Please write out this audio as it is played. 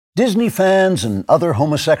Disney fans and other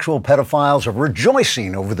homosexual pedophiles are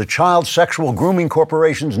rejoicing over the Child Sexual Grooming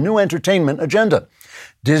Corporation's new entertainment agenda.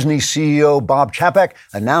 Disney CEO Bob Chapek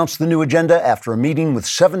announced the new agenda after a meeting with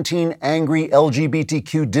 17 angry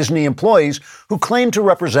LGBTQ Disney employees who claim to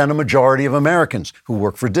represent a majority of Americans who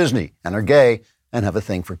work for Disney and are gay and have a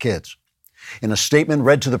thing for kids. In a statement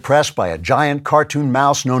read to the press by a giant cartoon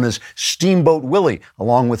mouse known as Steamboat Willie,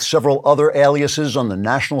 along with several other aliases on the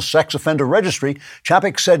National Sex Offender Registry,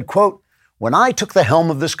 Chapek said, quote, "When I took the helm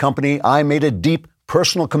of this company, I made a deep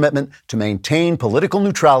personal commitment to maintain political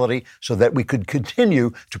neutrality so that we could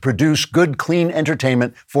continue to produce good, clean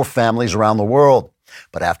entertainment for families around the world.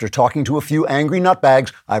 But after talking to a few angry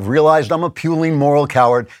nutbags, I've realized I'm a puling moral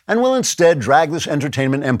coward and will instead drag this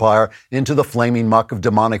entertainment empire into the flaming muck of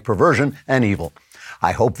demonic perversion and evil.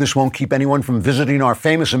 I hope this won't keep anyone from visiting our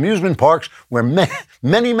famous amusement parks where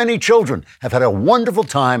many children have had a wonderful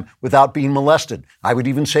time without being molested. I would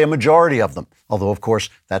even say a majority of them, although of course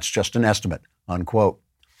that's just an estimate," unquote.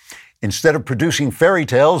 Instead of producing fairy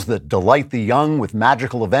tales that delight the young with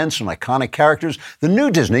magical events and iconic characters, the new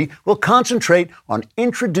Disney will concentrate on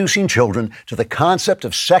introducing children to the concept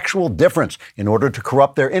of sexual difference in order to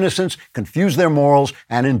corrupt their innocence, confuse their morals,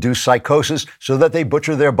 and induce psychosis so that they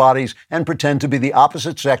butcher their bodies and pretend to be the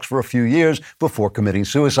opposite sex for a few years before committing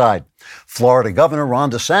suicide. Florida Governor Ron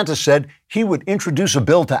DeSantis said he would introduce a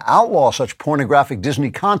bill to outlaw such pornographic Disney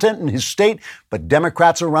content in his state, but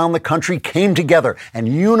Democrats around the country came together and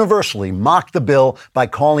universally mocked the bill by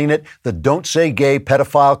calling it the Don't Say Gay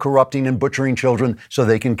Pedophile Corrupting and Butchering Children So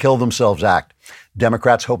They Can Kill Themselves Act.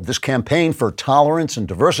 Democrats hope this campaign for tolerance and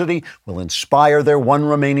diversity will inspire their one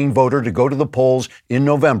remaining voter to go to the polls in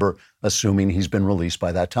November, assuming he's been released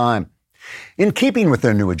by that time. In keeping with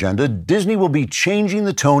their new agenda, Disney will be changing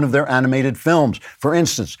the tone of their animated films. For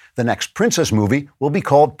instance, the next princess movie will be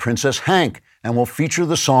called Princess Hank and will feature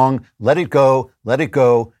the song Let It Go,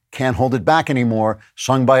 Can't Hold It Back Anymore,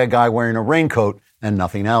 sung by a guy wearing a raincoat and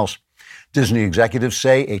nothing else. Disney executives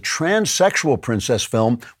say a transsexual princess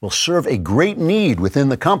film will serve a great need within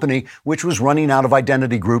the company, which was running out of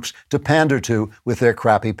identity groups to pander to with their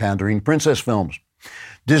crappy pandering princess films.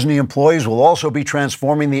 Disney employees will also be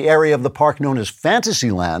transforming the area of the park known as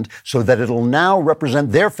Fantasyland so that it'll now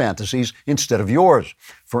represent their fantasies instead of yours.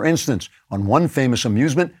 For instance, on one famous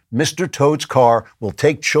amusement, Mr. Toad's car will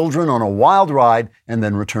take children on a wild ride and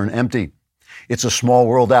then return empty. It's a Small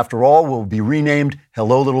World, After All will be renamed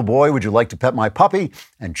Hello Little Boy, Would You Like to Pet My Puppy?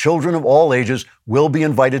 And children of all ages will be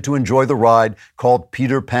invited to enjoy the ride called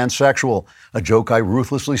Peter Pansexual, a joke I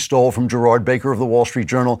ruthlessly stole from Gerard Baker of the Wall Street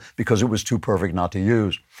Journal because it was too perfect not to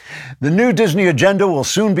use. The new Disney agenda will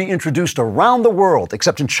soon be introduced around the world,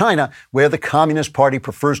 except in China, where the Communist Party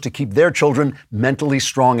prefers to keep their children mentally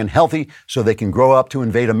strong and healthy so they can grow up to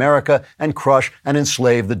invade America and crush and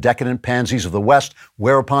enslave the decadent pansies of the West,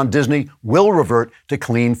 whereupon Disney will revert to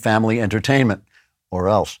clean family entertainment. Or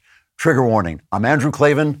else. Trigger warning, I'm Andrew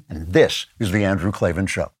Klavan, and this is The Andrew Klavan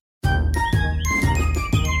Show. I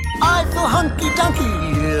feel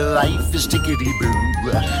hunky-dunky, life is tickety-boo.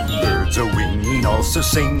 Birds are winging, also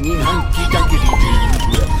singing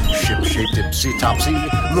hunky-dunky-doo. Ship-shape, tipsy-topsy,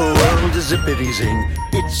 the world is zippity-zing.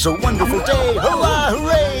 It's a wonderful day, hurrah,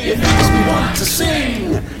 hooray! It makes me want to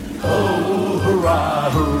sing. Oh, hurrah,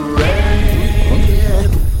 hooray!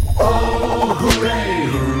 Oh, hooray,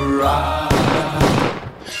 hurrah!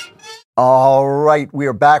 All right, we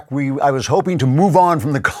are back. I was hoping to move on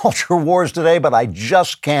from the culture wars today, but I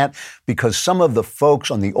just can't because some of the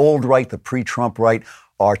folks on the old right, the pre-Trump right,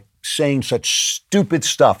 are saying such stupid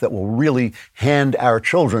stuff that will really hand our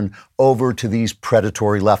children over to these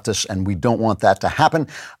predatory leftists, and we don't want that to happen.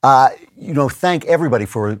 Thank everybody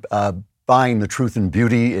for buying The Truth and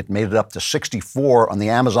Beauty. It made it up to 64 on the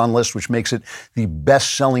Amazon list, which makes it the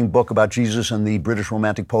best-selling book about Jesus and the British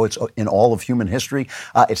Romantic poets in all of human history.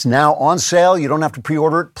 It's now on sale. You don't have to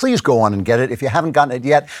pre-order it. Please go on and get it. If you haven't gotten it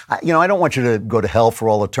yet, I don't want you to go to hell for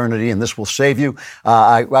all eternity, and this will save you.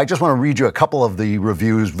 I just want to read you a couple of the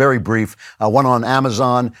reviews, very brief. One on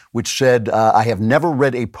Amazon, which said, I have never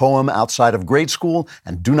read a poem outside of grade school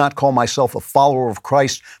and do not call myself a follower of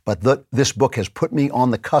Christ, but this book has put me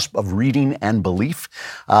on the cusp of reading and belief.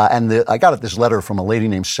 I got this letter from a lady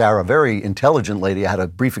named Sarah, very intelligent lady. I had a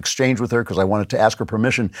brief exchange with her because I wanted to ask her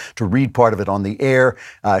permission to read part of it on the air.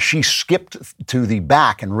 She skipped to the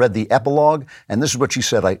back and read the epilogue. And this is what she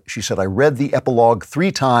said. She said, I read the epilogue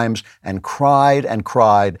 3 times and cried and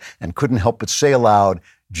couldn't help but say aloud,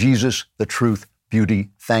 Jesus, the truth, beauty,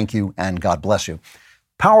 thank you, and God bless you.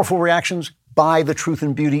 Powerful reactions, buy The Truth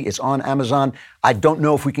and Beauty. It's on Amazon. I don't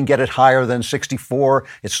know if we can get it higher than 64.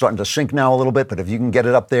 It's starting to sink now a little bit, but if you can get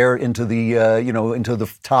it up there into the, into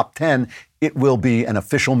the top 10, it will be an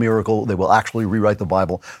official miracle. They will actually rewrite the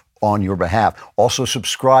Bible on your behalf. Also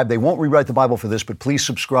subscribe. They won't rewrite the Bible for this, but please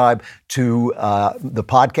subscribe to the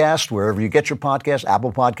podcast, wherever you get your podcast.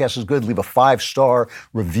 Apple Podcasts is good. Leave a 5-star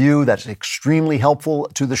review. That's extremely helpful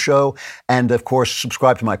to the show. And of course,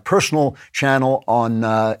 subscribe to my personal channel on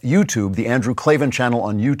YouTube, the Andrew Klavan channel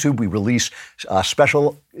on YouTube. We release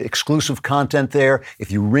special exclusive content there. If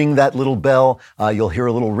you ring that little bell, you'll hear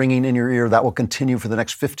a little ringing in your ear. That will continue for the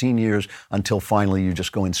next 15 years until finally you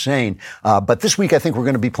just go insane. But this week, I think we're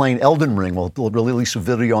going to be playing Elden Ring. We'll release a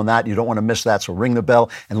video on that. You don't want to miss that, so ring the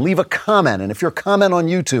bell and leave a comment. And if your comment on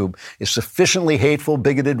YouTube is sufficiently hateful,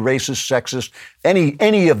 bigoted, racist, sexist,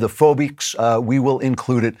 any of the phobics, we will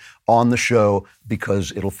include it on the show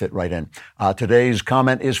because it'll fit right in. Today's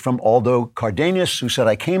comment is from Aldo Cardenas, who said,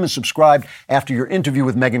 I came and subscribed after your interview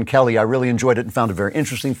with Megyn Kelly. I really enjoyed it and found it very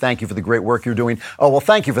interesting. Thank you for the great work you're doing. Oh, well,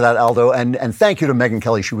 thank you for that, Aldo. And thank you to Megyn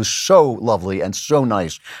Kelly. She was so lovely and so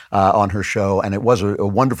nice on her show. And it was a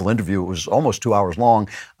wonderful interview. It was almost 2 hours long,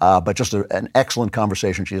 but just an excellent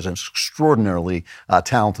conversation. She is an extraordinarily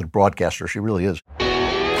talented broadcaster. She really is.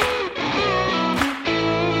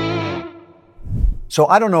 So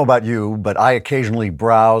I don't know about you, but I occasionally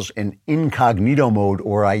browse in incognito mode,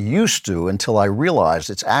 or I used to, until I realized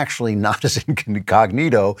it's actually not as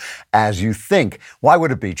incognito as you think. Why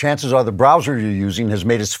would it be? Chances are the browser you're using has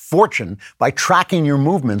made its fortune by tracking your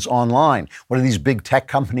movements online. What do these big tech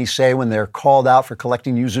companies say when they're called out for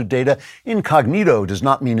collecting user data? Incognito does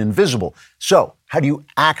not mean invisible. So how do you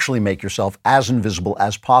actually make yourself as invisible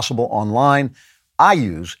as possible online? I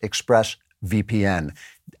use ExpressVPN.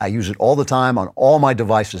 I use it all the time on all my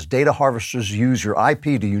devices. Data harvesters use your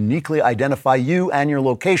IP to uniquely identify you and your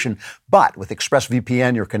location. But with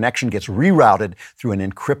ExpressVPN, your connection gets rerouted through an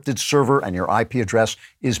encrypted server and your IP address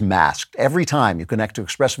is masked. Every time you connect to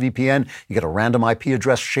ExpressVPN, you get a random IP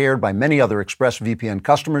address shared by many other ExpressVPN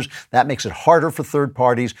customers. That makes it harder for third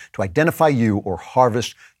parties to identify you or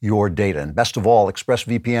harvest your data. And best of all,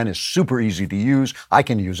 ExpressVPN is super easy to use. I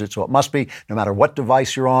can use it, so it must be. No matter what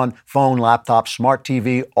device you're on, phone, laptop, smart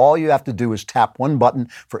TV, all you have to do is tap one button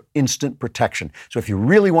for instant protection. So if you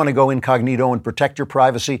really want to go incognito and protect your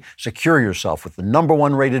privacy, secure yourself with the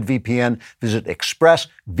 #1 rated VPN. Visit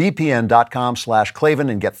expressvpn.com/Klavan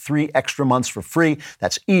and get 3 extra months for free.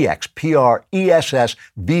 That's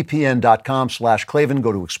expressvpn.com/Klavan.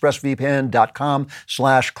 Go to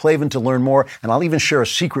expressvpn.com/Klavan to learn more. And I'll even share a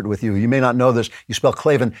secret with you. You may not know this. You spell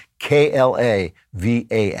Klavan Klavan.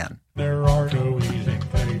 There are no easy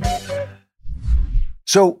things.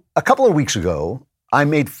 So a couple of weeks ago, I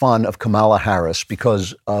made fun of Kamala Harris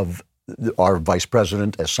because of our vice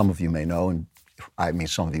president, as some of you may know, and I mean,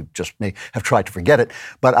 some of you just may have tried to forget it,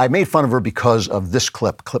 but I made fun of her because of this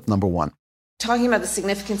clip #1. Talking about the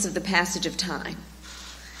significance of the passage of time,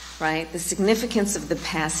 right? The significance of the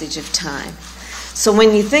passage of time. So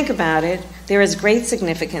when you think about it, there is great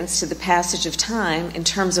significance to the passage of time in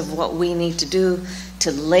terms of what we need to do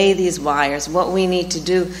to lay these wires, what we need to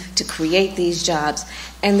do to create these jobs.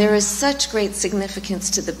 And there is such great significance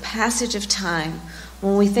to the passage of time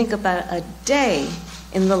when we think about a day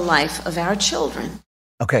in the life of our children.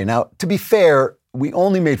 Okay, now, to be fair, we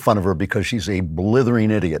only made fun of her because she's a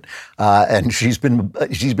blithering idiot. And she's been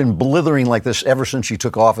blithering like this ever since she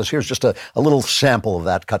took office. Here's just a little sample of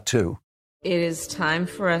that, cut 2. It is time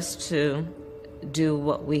for us to do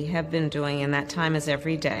what we have been doing, and that time is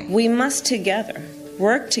every day. We must together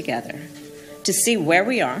work together to see where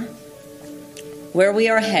we are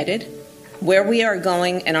headed, where we are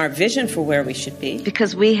going, and our vision for where we should be.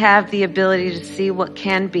 Because we have the ability to see what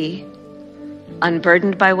can be,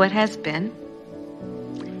 unburdened by what has been,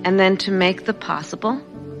 and then to make the possible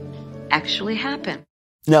actually happen.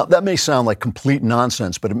 Now, that may sound like complete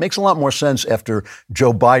nonsense, but it makes a lot more sense after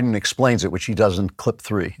Joe Biden explains it, which he does in clip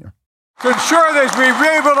 3 here. To ensure that we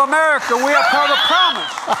rebuild America, we upheld a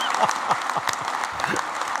promise.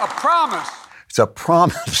 A promise. It's a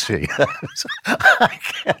promise. Play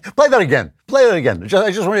that again. Play that again.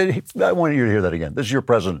 I wanted you to hear that again. This is your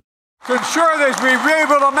president. To ensure that we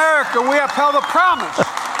rebuild America, we upheld a promise.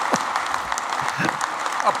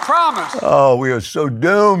 A promise. Oh, we are so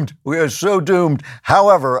doomed. We are so doomed.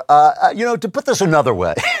 However, to put this another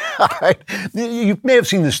way, You may have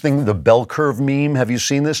seen this thing, the bell curve meme. Have you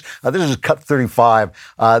seen this? This is Cut 35.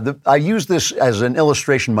 I use this as an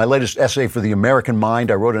illustration. My latest essay for The American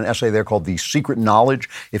Mind. I wrote an essay there called The Secret Knowledge,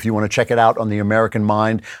 if you want to check it out on The American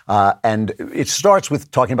Mind. And it starts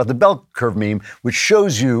with talking about the bell curve meme, which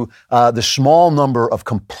shows you the small number of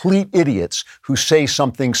complete idiots who say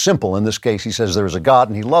something simple. In this case, he says there is a God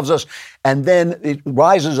and he loves us. And then it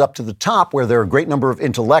rises up to the top where there are a great number of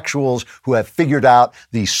intellectuals who have figured out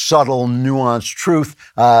the subtle, nuanced truth.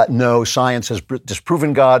 No, science has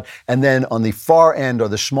disproven God. And then on the far end are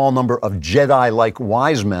the small number of Jedi-like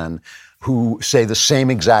wise men who say the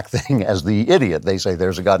same exact thing as the idiot. They say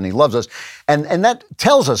there's a God and he loves us. And that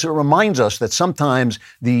tells us, it reminds us that sometimes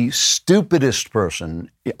the stupidest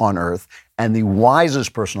person on earth and the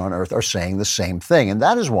wisest person on earth are saying the same thing. And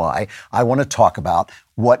that is why I want to talk about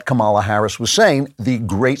what Kamala Harris was saying, the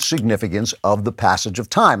great significance of the passage of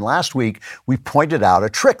time. Last week, we pointed out a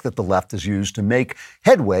trick that the left has used to make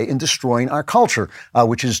headway in destroying our culture,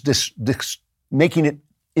 which is this making it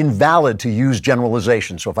invalid to use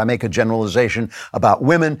generalization. So if I make a generalization about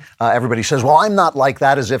women, everybody says, well, I'm not like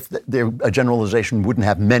that, as if a generalization wouldn't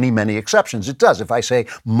have many, many exceptions. It does. If I say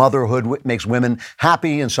motherhood makes women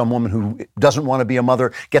happy and some woman who doesn't want to be a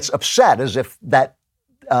mother gets upset, as if that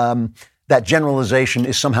generalization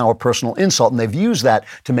is somehow a personal insult. And they've used that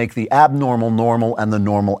to make the abnormal normal and the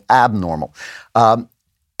normal abnormal.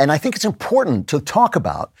 And I think it's important to talk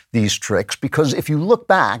about these tricks because if you look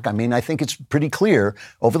back, I mean, I think it's pretty clear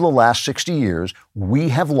over the last 60 years, we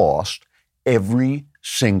have lost every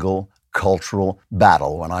single cultural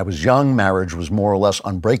battle. When I was young, marriage was more or less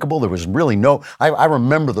unbreakable. There was really I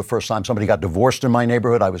remember the first time somebody got divorced in my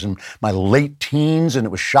neighborhood. I was in my late teens and it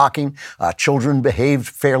was shocking. Children behaved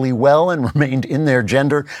fairly well and remained in their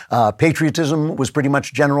gender. Patriotism was pretty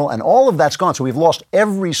much general and all of that's gone. So we've lost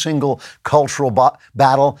every single cultural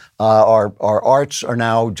battle. Our arts are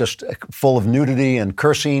now just full of nudity and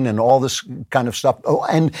cursing and all this kind of stuff. Oh,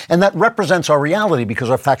 and that represents our reality because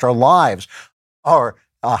in fact our lives are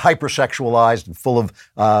hypersexualized and full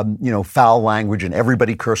of, foul language and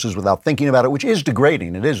everybody curses without thinking about it, which is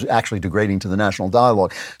degrading. It is actually degrading to the national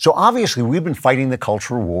dialogue. So obviously we've been fighting the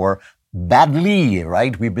cultural war badly,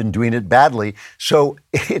 right? We've been doing it badly. So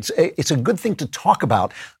it's a good thing to talk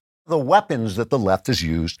about the weapons that the left has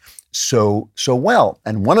used so well.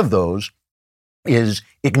 And one of those is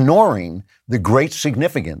ignoring the great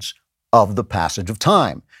significance of the passage of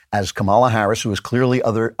time. As Kamala Harris, who is clearly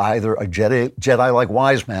either a Jedi-like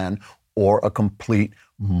wise man or a complete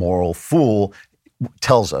moral fool,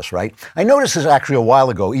 tells us, right? I noticed this actually a while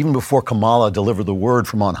ago, even before Kamala delivered the word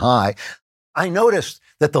from on high. I noticed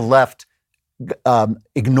that the left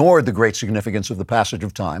ignored the great significance of the passage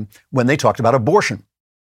of time when they talked about abortion.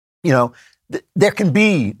 There can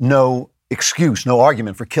be no excuse, no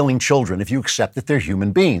argument for killing children if you accept that they're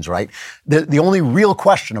human beings, right? The only real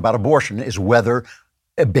question about abortion is whether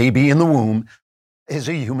a baby in the womb is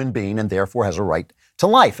a human being and therefore has a right to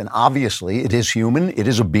life. And obviously it is human, it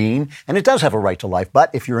is a being, and it does have a right to life.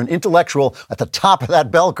 But if you're an intellectual at the top of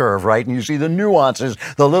that bell curve, right, and you see the nuances,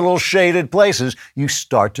 the little shaded places, you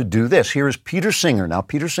start to do this. Here is Peter Singer. Now,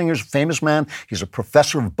 Peter Singer's a famous man. He's a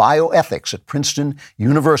professor of bioethics at Princeton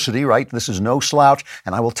University, right? This is no slouch.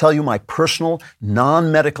 And I will tell you my personal,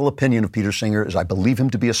 non-medical opinion of Peter Singer is I believe him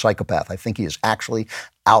to be a psychopath. I think he is actually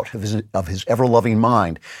out of his ever-loving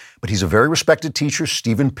mind. But he's a very respected teacher.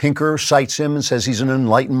 Steven Pinker cites him and says he's an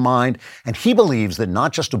enlightened mind. And he believes that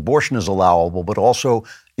not just abortion is allowable, but also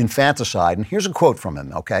infanticide. And here's a quote from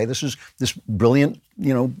him, okay? This is this brilliant,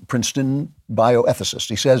 Princeton bioethicist.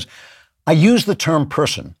 He says, "I use the term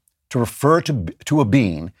person to refer to a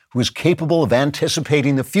being who is capable of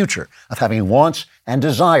anticipating the future, of having wants and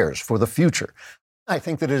desires for the future. I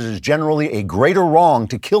think that it is generally a greater wrong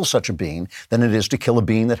to kill such a being than it is to kill a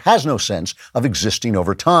being that has no sense of existing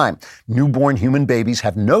over time. Newborn human babies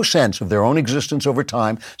have no sense of their own existence over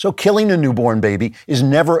time, so killing a newborn baby is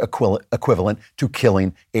never equivalent to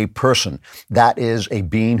killing a person. That is a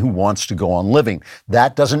being who wants to go on living.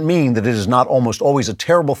 That doesn't mean that it is not almost always a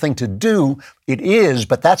terrible thing to do. It is,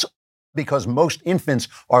 but that's because most infants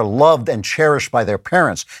are loved and cherished by their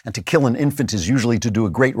parents. And to kill an infant is usually to do a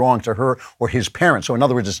great wrong to her or his parents. So in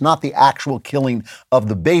other words, it's not the actual killing of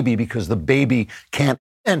the baby because the baby can't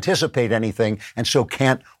anticipate anything and so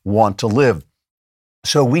can't want to live.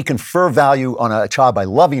 So we confer value on a child by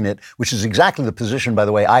loving it, which is exactly the position, by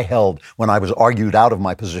the way, I held when I was argued out of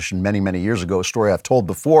my position many, many years ago, a story I've told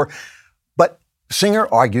before. But Singer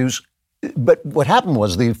argues, but what happened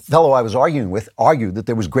was the fellow I was arguing with argued that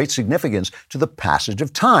there was great significance to the passage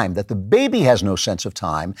of time, that the baby has no sense of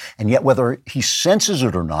time, and yet whether he senses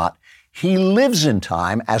it or not, He lives in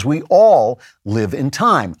time as we all live in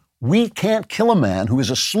time. We can't kill a man who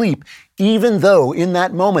is asleep, even though in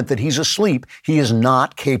that moment that he's asleep, he is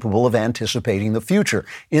not capable of anticipating the future.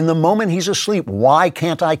 In the moment he's asleep, why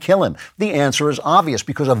can't I kill him? The answer is obvious,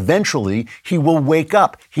 because eventually he will wake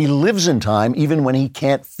up. He lives in time even when he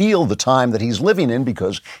can't feel the time that he's living in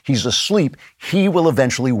because he's asleep. He will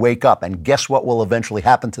eventually wake up. And guess what will eventually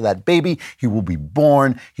happen to that baby? He will be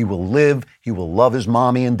born. He will live. He will love his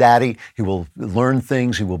mommy and daddy. He will learn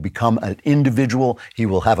things. He will become an individual. He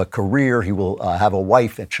will have a career. He will have a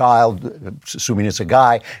wife, a child, assuming it's a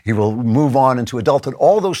guy. He will move on into adulthood.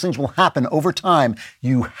 All those things will happen over time.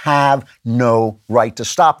 You have no right to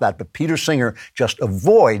stop that. But Peter Singer just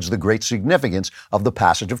avoids the great significance of the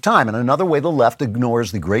passage of time. And another way the left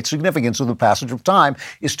ignores the great significance of the passage of time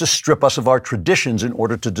is to strip us of our traditions in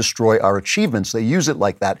order to destroy our achievements. They use it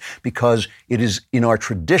like that because it is in our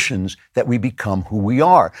traditions that we become who we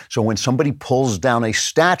are. So when somebody pulls down a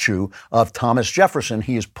statue of Thomas Jefferson,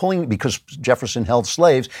 he is pulling, because Jefferson held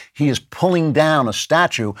slaves, he is pulling down a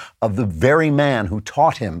statue of the very man who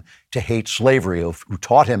taught him to hate slavery, who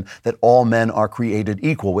taught him that all men are created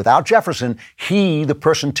equal. Without Jefferson, he, the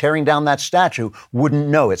person tearing down that statue, wouldn't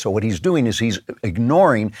know it. So what he's doing is he's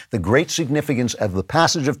ignoring the great significance of the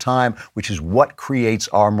passage of time, which is what creates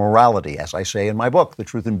our morality. As I say in my book, The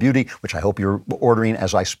Truth and Beauty, which I hope you're ordering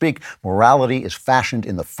as I speak, morality is fashioned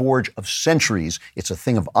in the forge of centuries. It's a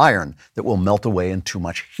thing of iron that will melt away in too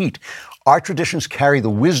much heat. Our traditions carry the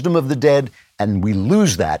wisdom of the dead, and we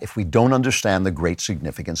lose that if we don't understand the great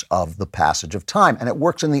significance of the passage of time. And it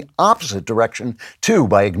works in the opposite direction, too.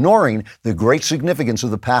 By ignoring the great significance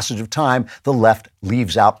of the passage of time, the left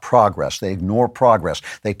leaves out progress. They ignore progress.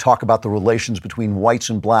 They talk about the relations between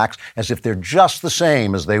whites and blacks as if they're just the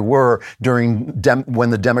same as they were during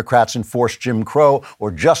when the Democrats enforced Jim Crow,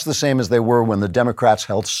 or just the same as they were when the Democrats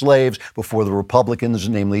held slaves before the Republicans,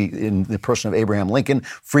 namely in the person of Abraham Lincoln,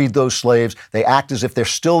 freed those slaves. They act as if they're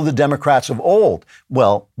still the Democrats of old.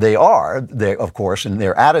 Well, they are, of course, in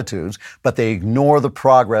their attitudes, but they ignore the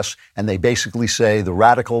progress, and they basically say the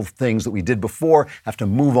radical things that we did before have to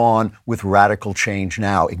move on with radical change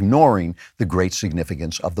now, ignoring the great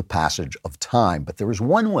significance of the passage of time. But there is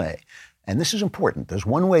one way, and this is important, there's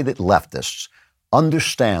one way that leftists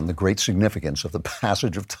understand the great significance of the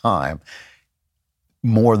passage of time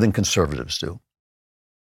more than conservatives do.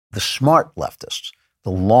 The smart leftists, the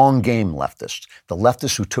long game leftists, the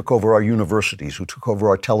leftists who took over our universities, who took over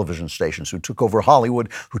our television stations, who took over Hollywood,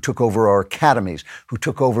 who took over our academies, who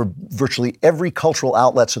took over virtually every cultural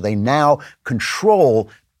outlet, so they now control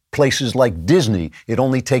places like Disney. It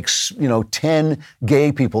only takes, 10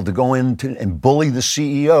 gay people to go in and bully the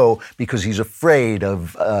CEO because he's afraid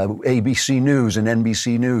of ABC News and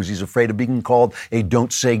NBC News. He's afraid of being called a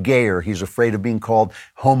don't say gayer. He's afraid of being called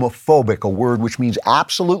homophobic, a word which means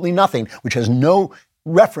absolutely nothing, which has no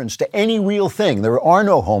reference to any real thing. There are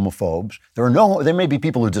no homophobes. There may be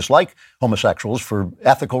people who dislike homosexuals for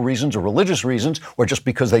ethical reasons or religious reasons, or just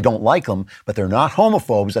because they don't like them, but they're not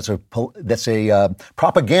homophobes. That's a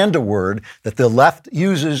propaganda word that the left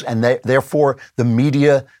uses, and therefore the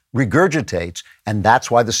media regurgitates. And that's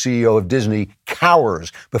why the CEO of Disney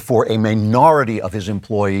cowers before a minority of his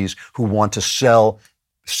employees who want to sell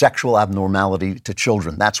sexual abnormality to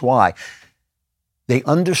children. That's why. They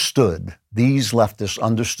understood, these leftists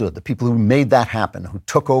understood, the people who made that happen, who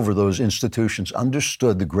took over those institutions,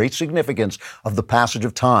 understood the great significance of the passage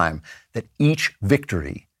of time, that each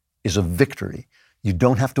victory is a victory. You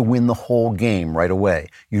don't have to win the whole game right away.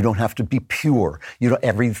 You don't have to be pure.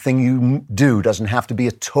 Everything you do doesn't have to be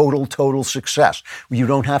a total success. You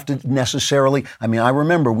don't have to necessarily, I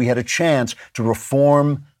remember we had a chance to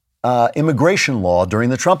reform immigration law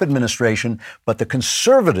during the Trump administration, but the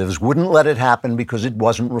conservatives wouldn't let it happen because it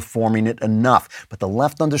wasn't reforming it enough. But the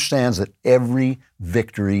left understands that every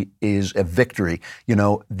victory is a victory.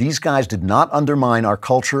 These guys did not undermine our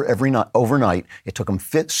culture overnight. It took them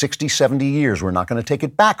 60, 70 years. We're not going to take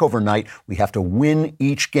it back overnight. We have to win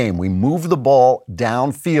each game. We move the ball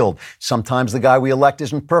downfield. Sometimes the guy we elect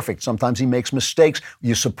isn't perfect. Sometimes he makes mistakes.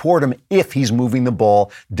 You support him if he's moving the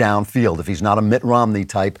ball downfield. If he's not a Mitt Romney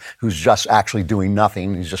type who's just actually doing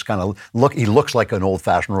nothing, he's just kind of he looks like an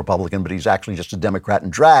old-fashioned Republican, but he's actually just a Democrat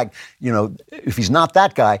in drag. If he's not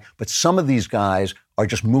that guy, but some of these guys are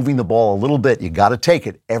just moving the ball a little bit. You got to take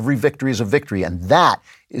it. Every victory is a victory. And that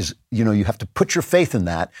is, you have to put your faith in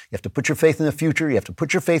that. You have to put your faith in the future. You have to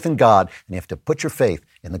put your faith in God. And you have to put your faith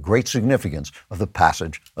in the great significance of the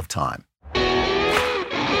passage of time.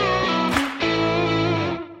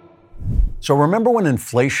 So remember when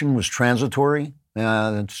inflation was transitory?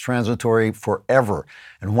 It's transitory forever.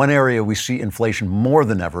 And one area we see inflation more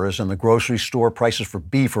than ever is in the grocery store. Prices for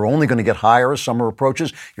beef are only going to get higher as summer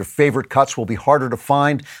approaches. Your favorite cuts will be harder to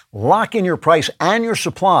find. Lock in your price and your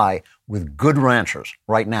supply with Good Ranchers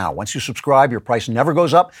right now. Once you subscribe, your price never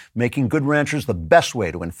goes up, making Good Ranchers the best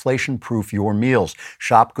way to inflation-proof your meals.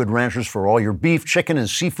 Shop Good Ranchers for all your beef, chicken, and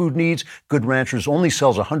seafood needs. Good Ranchers only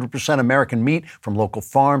sells 100% American meat from local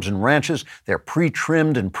farms and ranches. Their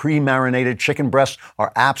pre-trimmed and pre-marinated chicken breasts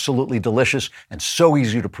are absolutely delicious and so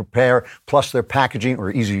easy to prepare. Plus, their packaging,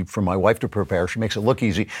 or easy for my wife to prepare, she makes it look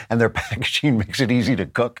easy, and their packaging makes it easy to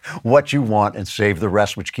cook what you want and save the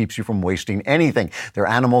rest, which keeps you from wasting anything. Their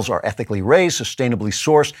animals are ethically raised, sustainably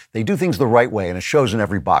sourced. They do things the right way, and it shows in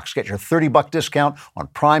every box. Get your $30 discount on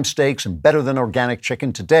prime steaks and better than organic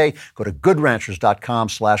chicken today. Go to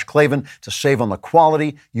goodranchers.com/Klavan to save on the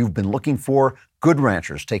quality you've been looking for. Good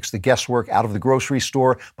Ranchers takes the guesswork out of the grocery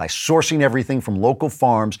store by sourcing everything from local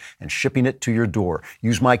farms and shipping it to your door.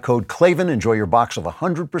 Use my code Klavan, enjoy your box of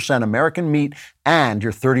 100% American meat and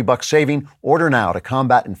your $30 saving. Order now to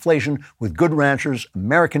combat inflation with Good Ranchers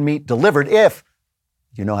American meat delivered if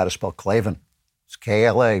you know how to spell Klavan. It's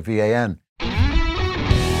Klavan.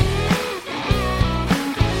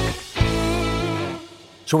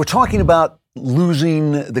 So we're talking about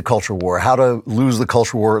losing the culture war, how to lose the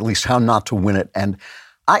culture war, at least how not to win it. And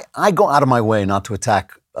I go out of my way not to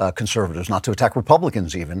attack conservatives, not to attack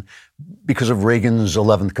Republicans even, because of Reagan's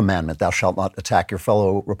 11th commandment, thou shalt not attack your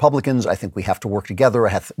fellow Republicans. I think we have to work together.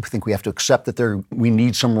 I think we have to accept that we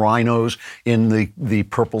need some rhinos in the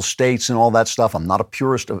purple states and all that stuff. I'm not a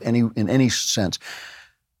purist in any sense.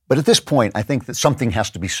 But at this point, I think that something has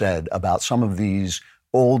to be said about some of these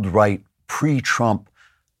old right, pre-Trump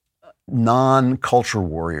non-culture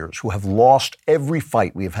warriors who have lost every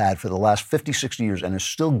fight we've had for the last 50, 60 years and are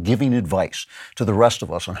still giving advice to the rest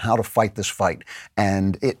of us on how to fight this fight.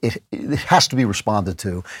 And it has to be responded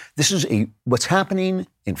to. This is what's happening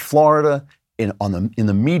in Florida, in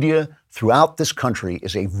the media throughout this country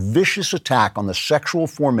is a vicious attack on the sexual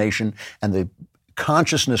formation and the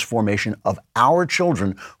consciousness formation of our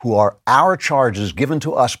children, who are our charges given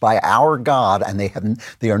to us by our God, and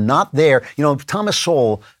they are not there. You know, Thomas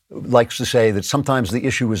Sowell likes to say that sometimes the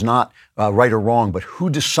issue is not right or wrong, but who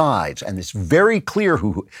decides. And it's very clear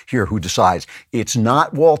who decides. It's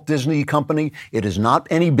not Walt Disney Company. It is not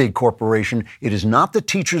any big corporation. It is not the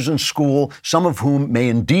teachers in school, some of whom may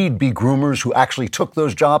indeed be groomers who actually took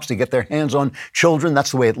those jobs to get their hands on children.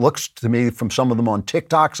 That's the way it looks to me from some of them on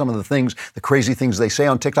TikTok, some of the crazy things they say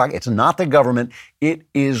on TikTok. It's not the government. It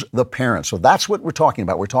is the parents. So that's what we're talking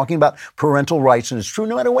about. We're talking about parental rights, and it's true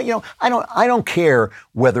no matter what. I don't care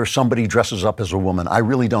whether somebody dresses up as a woman. I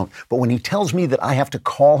really don't. But when he tells me that I have to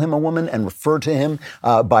call him a woman and refer to him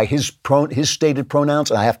by his stated pronouns,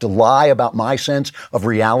 and I have to lie about my sense of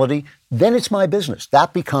reality, then it's my business.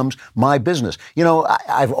 That becomes my business. You know,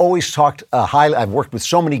 I've always talked highly. I've worked with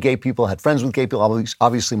so many gay people, had friends with gay people.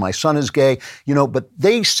 Obviously, my son is gay, but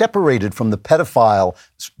they separated from the pedophile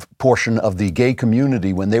portion of the gay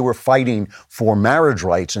community when they were fighting for marriage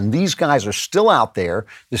rights. And these guys are still out there.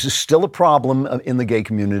 This is still a problem in the gay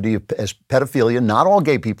community as pedophilia. Not all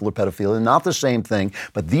gay people are pedophilia, not the same thing,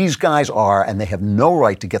 but these guys are, and they have no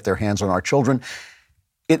right to get their hands on our children.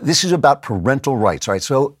 This is about parental rights, all right?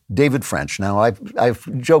 So David French. Now,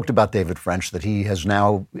 I've joked about David French that he is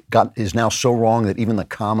now so wrong that even the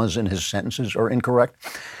commas in his sentences are incorrect.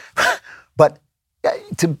 But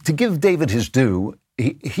to give David his due,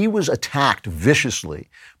 he was attacked viciously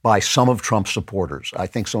by some of Trump's supporters. I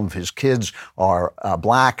think some of his kids are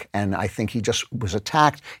black, and I think he just was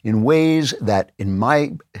attacked in ways that, in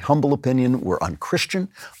my humble opinion, were unchristian,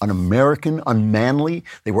 un-American, unmanly.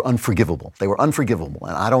 They were unforgivable.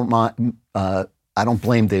 And I don't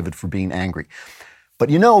blame David for being angry. But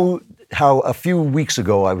you know how a few weeks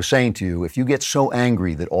ago I was saying to you, if you get so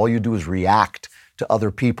angry that all you do is react to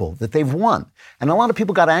other people, that they've won. And a lot of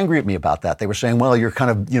people got angry at me about that. They were saying, well, you're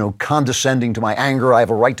kind of, condescending to my anger. I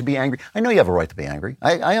have a right to be angry. I know you have a right to be angry.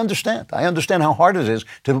 I understand. I understand how hard it is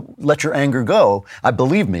to let your anger go.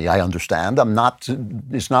 Believe me, I understand.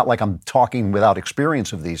 It's not like I'm talking without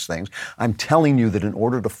experience of these things. I'm telling you that in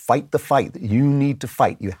order to fight the fight that you need to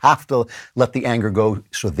fight, you have to let the anger go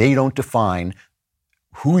so they don't define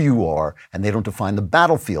who you are, and they don't define the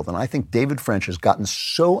battlefield. And I think David French has gotten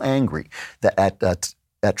so angry that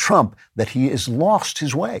at Trump that he has lost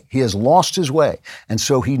his way. He has lost his way. And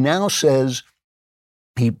so he now says,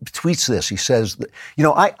 he tweets this, he says,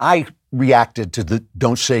 I reacted to the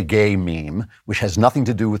 "don't say gay" meme, which has nothing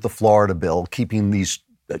to do with the Florida bill, keeping these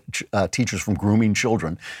teachers from grooming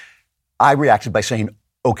children. I reacted by saying,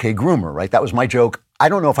 okay, groomer, right? That was my joke. I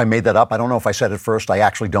don't know if I made that up. I don't know if I said it first. I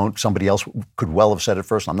actually don't. Somebody else could well have said it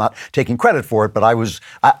first. I'm not taking credit for it, but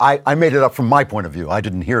I made it up from my point of view. I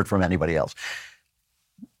didn't hear it from anybody else.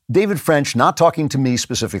 David French, not talking to me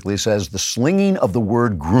specifically, says the slinging of the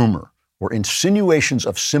word groomer or insinuations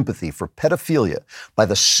of sympathy for pedophilia by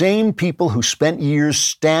the same people who spent years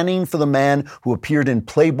standing for the man who appeared in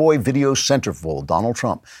Playboy video centerfold, Donald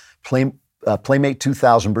Trump, Playmate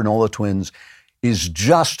 2000, Bernoulli twins, is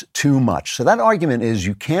just too much. So that argument is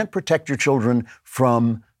you can't protect your children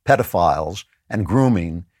from pedophiles and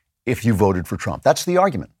grooming if you voted for Trump. That's the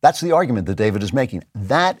argument. That's the argument that David is making.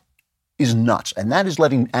 That is nuts. And that's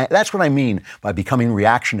what I mean by becoming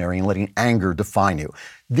reactionary and letting anger define you.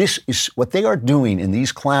 This is what they are doing in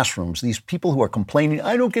these classrooms. These people who are complaining,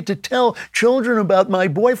 I don't get to tell children about my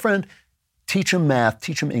boyfriend. Teach them math,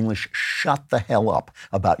 teach them English, shut the hell up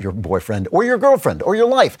about your boyfriend or your girlfriend or your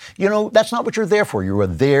life. You know, that's not what you're there for. You are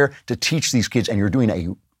there to teach these kids, and you're doing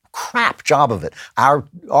a crap job of it.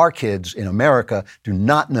 Our kids in America do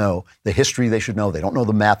not know the history they should know. They don't know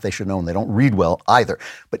the math they should know, and they don't read well either.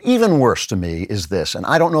 But even worse to me is this, and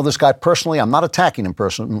I don't know this guy personally. I'm not attacking him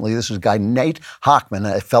personally. This is a guy, Nate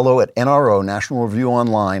Hochman, a fellow at NRO, National Review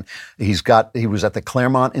Online. He was at the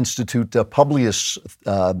Claremont Institute Publius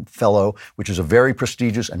Fellow, which is a very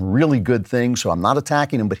prestigious and really good thing. So I'm not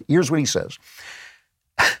attacking him, but here's what he says.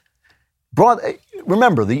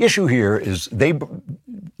 Remember, the issue here is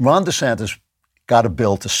Ron DeSantis got a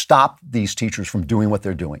bill to stop these teachers from doing what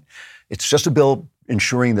they're doing. It's just a bill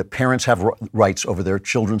ensuring that parents have rights over their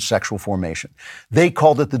children's sexual formation. They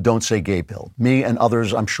called it the Don't Say Gay bill. Me and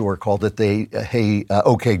others, I'm sure, called it the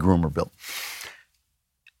OK Groomer bill.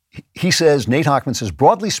 He says, Nate Hochman says,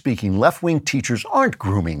 broadly speaking, left-wing teachers aren't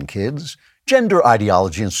grooming kids. Gender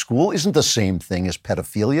ideology in school isn't the same thing as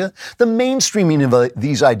pedophilia. The mainstreaming of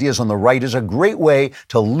these ideas on the right is a great way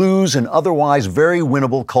to lose an otherwise very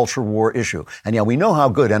winnable culture war issue. And yeah, we know how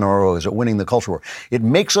good NRO is at winning the culture war. It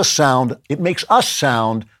makes us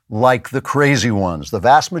sound like the crazy ones. The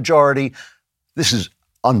vast majority, this is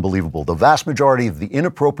unbelievable. The vast majority of the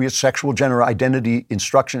inappropriate sexual gender identity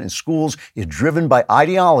instruction in schools is driven by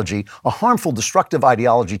ideology, a harmful, destructive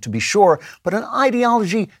ideology to be sure, but an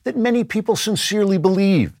ideology that many people sincerely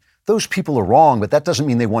believe. Those people are wrong, but that doesn't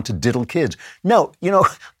mean they want to diddle kids. No,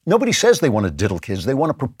 nobody says they want to diddle kids. They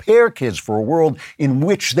want to prepare kids for a world in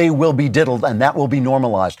which they will be diddled, and that will be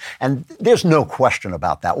normalized. And there's no question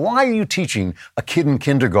about that. Why are you teaching a kid in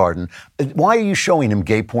kindergarten? Why are you showing him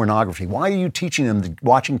gay pornography? Why are you teaching him that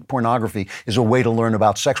watching pornography is a way to learn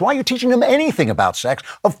about sex? Why are you teaching them anything about sex?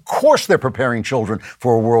 Of course they're preparing children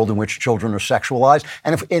for a world in which children are sexualized.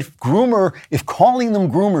 And if calling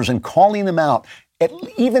them groomers and calling them out, it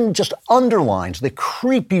even just underlines the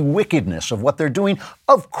creepy wickedness of what they're doing.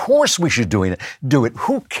 Of course we should do it.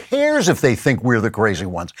 Who cares if they think we're the crazy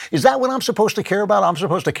ones? Is that what I'm supposed to care about? I'm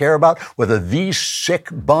supposed to care about whether these sick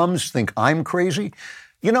bums think I'm crazy?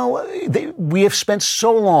 We have spent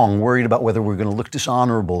so long worried about whether we're going to look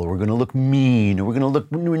dishonorable or we're going to look mean or we're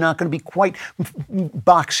not going to be quite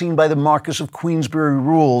boxing by the Marquess of Queensberry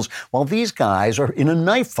rules while these guys are in a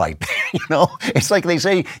knife fight. It's like they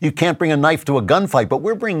say you can't bring a knife to a gunfight, but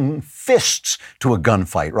we're bringing fists to a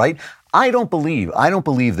gunfight, right? I don't believe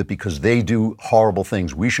that because they do horrible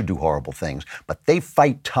things, we should do horrible things. But they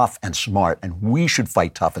fight tough and smart, and we should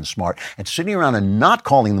fight tough and smart. And sitting around and not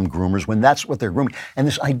calling them groomers when that's what they're grooming. And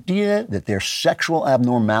this idea that their sexual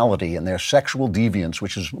abnormality and their sexual deviance,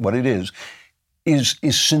 which is what it is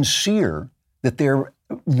sincere, that they're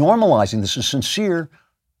normalizing this is sincere.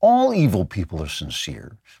 All evil people are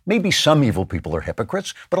sincere. Maybe some evil people are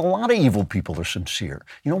hypocrites, but a lot of evil people are sincere.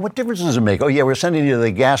 What difference does it make? Oh, yeah, we're sending you to the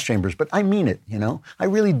gas chambers, but I mean it, I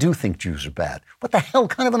really do think Jews are bad. What the hell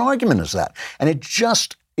kind of an argument is that? And it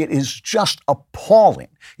is just appalling.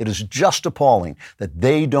 It is just appalling that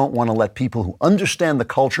they don't want to let people who understand the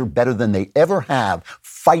culture better than they ever have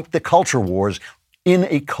fight the culture wars in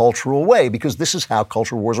a cultural way, because this is how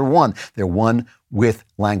culture wars are won. They're won with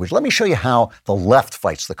language. Let me show you how the left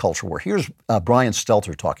fights the culture war. Here's Brian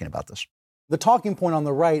Stelter talking about this. The talking point on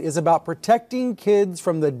the right is about protecting kids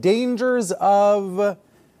from the dangers of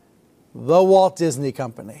the Walt Disney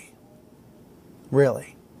Company.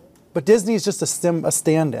 Really. But Disney is just a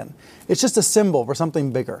stand-in. It's just a symbol for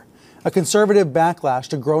something bigger. A conservative backlash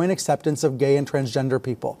to growing acceptance of gay and transgender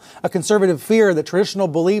people. A conservative fear that traditional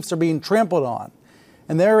beliefs are being trampled on.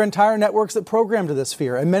 And there are entire networks that program to this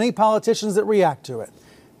fear, and many politicians that react to it.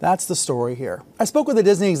 That's the story here. I spoke with a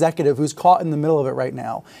Disney executive who's caught in the middle of it right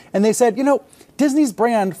now, and they said, Disney's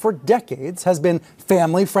brand for decades has been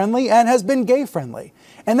family-friendly and has been gay-friendly,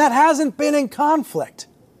 and that hasn't been in conflict.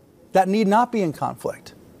 That need not be in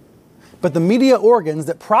conflict. But the media organs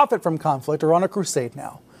that profit from conflict are on a crusade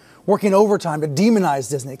now, working overtime to demonize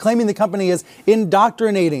Disney, claiming the company is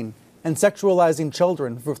indoctrinating and sexualizing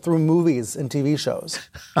children through movies and TV shows.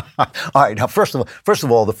 All right. Now, first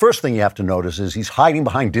of all, the first thing you have to notice is he's hiding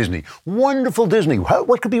behind Disney. Wonderful Disney.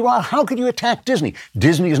 What could be wrong? How could you attack Disney?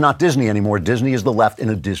 Disney is not Disney anymore. Disney is the left in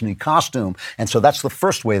a Disney costume. And so that's the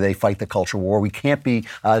first way they fight the culture war. We can't be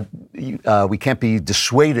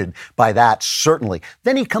dissuaded by that, certainly.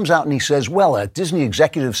 Then he comes out and he says, well, a Disney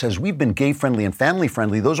executive says we've been gay friendly and family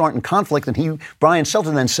friendly. Those aren't in conflict. And Brian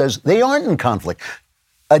Stelter, then says they aren't in conflict.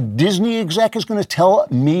 A Disney exec is going to tell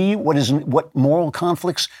me what moral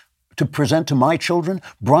conflicts to present to my children?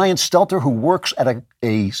 Brian Stelter, who works at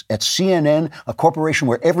CNN, a corporation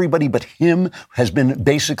where everybody but him has been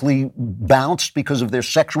basically bounced because of their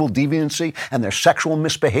sexual deviancy and their sexual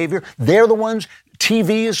misbehavior. They're the ones.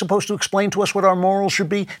 TV is supposed to explain to us what our morals should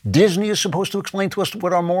be. Disney is supposed to explain to us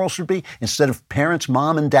what our morals should be. Instead of parents,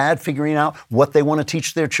 mom and dad figuring out what they want to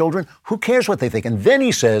teach their children, who cares what they think? And then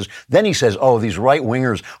he says, oh, these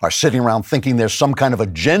right-wingers are sitting around thinking there's some kind of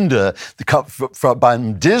agenda by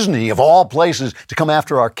Disney, of all places, to come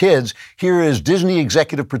after our kids. Here is Disney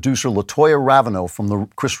executive producer LaToya Ravenel from the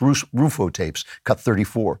Chris Rufo tapes, cut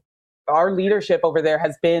 34. Our leadership over there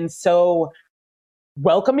has been so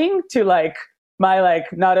welcoming to my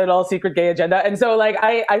not at all secret gay agenda. And so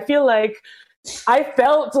I feel like I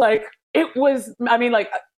felt like it was,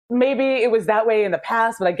 maybe it was that way in the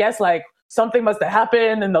past, but I guess something must have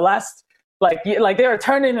happened in the last, they are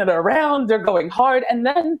turning it around, they're going hard. And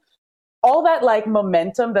then all that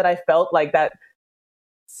momentum that I felt, that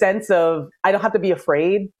sense of, I don't have to be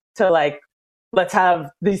afraid to let's have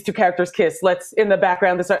these two characters kiss. Let's in the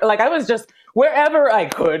background, I was just wherever I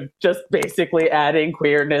could, just basically adding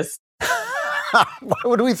queerness. Why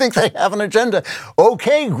would we think they have an agenda?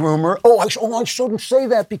 Okay, groomer. I shouldn't say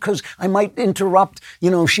that because I might interrupt,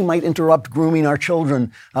 she might interrupt grooming our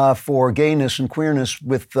children for gayness and queerness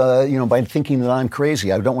with, by thinking that I'm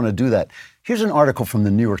crazy. I don't want to do that. Here's an article from the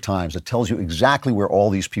New York Times that tells you exactly where all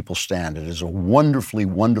these people stand. It is a wonderfully,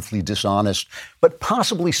 wonderfully dishonest, but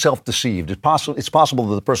possibly self-deceived. It's possible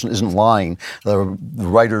that the person isn't lying. The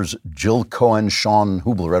writers Jill Cohen, Sean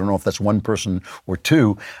Hubler, I don't know if that's one person or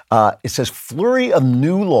two. It says, flurry of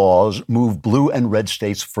new laws move blue and red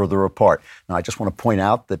states further apart. Now, I just want to point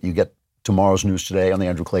out that you get tomorrow's news today on the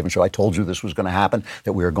Andrew Klavan Show. I told you this was going to happen,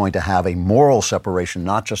 that we are going to have a moral separation,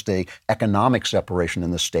 not just a economic separation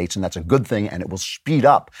in the states, and that's a good thing, and it will speed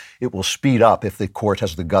up. It will speed up if the court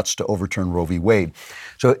has the guts to overturn Roe v. Wade.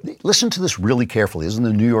 So listen to this really carefully. This is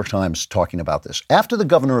the New York Times talking about this. After the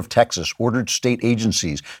governor of Texas ordered state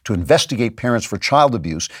agencies to investigate parents for child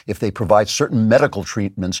abuse if they provide certain medical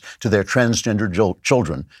treatments to their transgender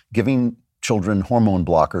children, giving children hormone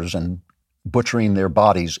blockers and butchering their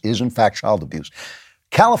bodies is in fact child abuse.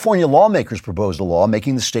 California lawmakers proposed a law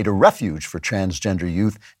making the state a refuge for transgender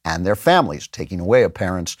youth and their families, taking away a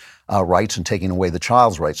parent's rights and taking away the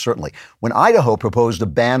child's rights, certainly. When Idaho proposed a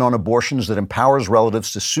ban on abortions that empowers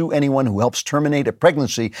relatives to sue anyone who helps terminate a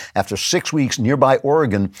pregnancy after 6 weeks, nearby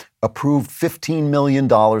Oregon approved $15 million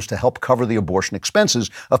to help cover the abortion expenses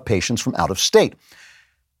of patients from out of state.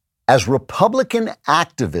 As Republican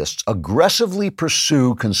activists aggressively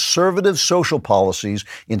pursue conservative social policies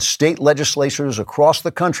in state legislatures across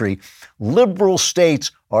the country, liberal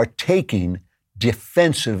states are taking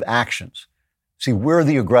defensive actions. See, we're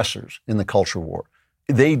the aggressors in the culture war.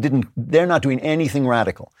 They're not doing anything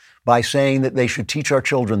radical by saying that they should teach our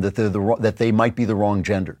children that they might be the wrong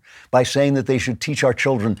gender, by saying that they should teach our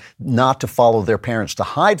children not to follow their parents, to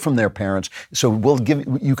hide from their parents. So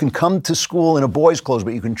you can come to school in a boy's clothes,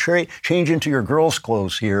 but you can change into your girl's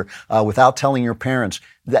clothes here without telling your parents.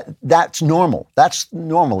 That's normal. That's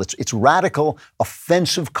normal. It's radical,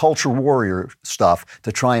 offensive culture warrior stuff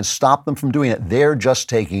to try and stop them from doing it. They're just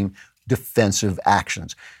taking defensive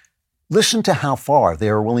actions. Listen to how far they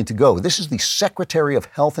are willing to go. This is the Secretary of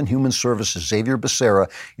Health and Human Services, Xavier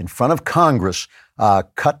Becerra, in front of Congress,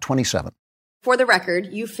 cut 27. For the record,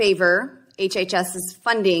 you favor HHS's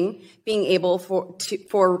funding being able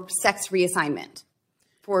for sex reassignment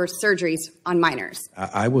for surgeries on minors.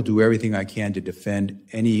 I will do everything I can to defend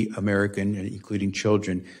any American, including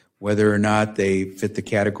children, whether or not they fit the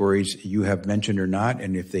categories you have mentioned or not.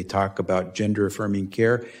 And if they talk about gender-affirming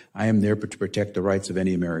care, I am there to protect the rights of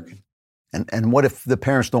any American. And what if the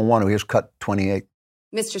parents don't want to? Here's cut 28.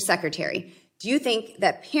 Mr. Secretary, do you think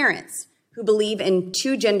that parents who believe in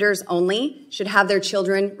two genders only should have their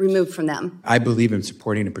children removed from them? I believe in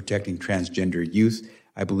supporting and protecting transgender youth.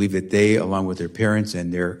 I believe that they, along with their parents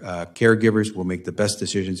and their caregivers, will make the best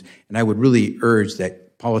decisions. And I would really urge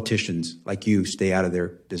that politicians like you stay out of their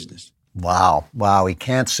business. Wow. He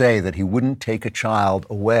can't say that he wouldn't take a child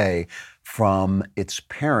away from its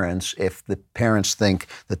parents if the parents think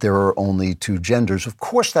that there are only two genders. Of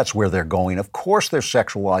course that's where they're going. Of course they're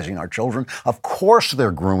sexualizing our children. Of course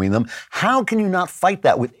they're grooming them. How can you not fight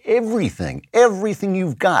that with everything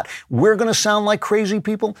you've got? We're going to sound like crazy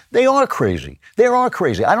people? They are crazy. They are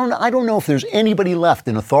crazy. I don't know if there's anybody left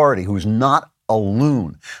in authority who's not a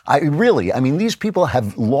loon. These people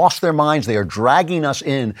have lost their minds. They are dragging us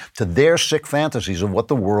in to their sick fantasies of what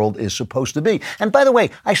the world is supposed to be. And by the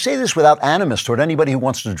way, I say this without animus toward anybody who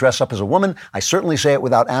wants to dress up as a woman. I certainly say it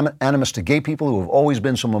without animus to gay people who have always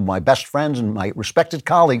been some of my best friends and my respected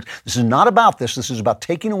colleagues. This is not about this. This is about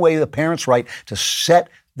taking away the parents' right to set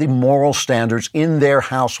the moral standards in their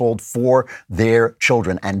household for their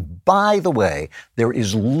children. And by the way, there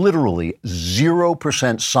is literally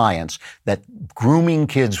 0% science that grooming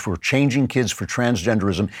kids for changing kids for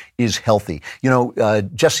transgenderism is healthy.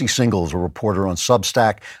 Jesse Singal is a reporter on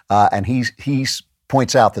Substack, and he's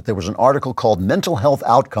points out that there was an article called Mental Health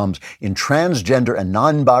Outcomes in Transgender and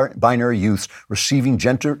Non-Binary Youths Receiving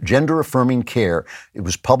Gender-Affirming Care. It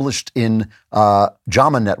was published in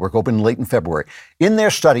JAMA Network, opened late in February. In their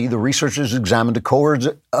study, the researchers examined a cohort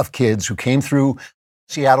of kids who came through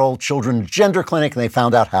Seattle Children's Gender Clinic, and they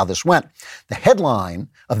found out how this went. The headline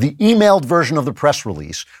of the emailed version of the press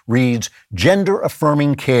release reads,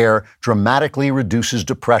 "Gender-affirming care dramatically reduces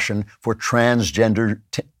depression for transgender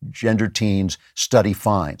gender teens, study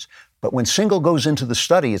finds." But when Singal goes into the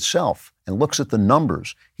study itself and looks at the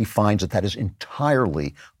numbers, he finds that is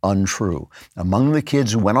entirely untrue. Among the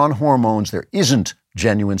kids who went on hormones, there isn't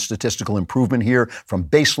genuine statistical improvement here from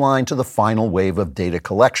baseline to the final wave of data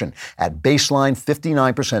collection. At baseline,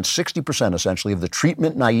 59%, 60% essentially of the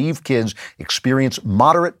treatment-naive kids experience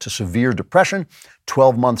moderate to severe depression.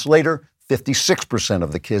 12 months later, 56%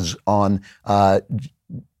 of the kids on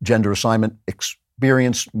gender assignment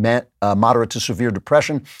experienced moderate to severe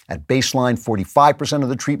depression. At baseline, 45% of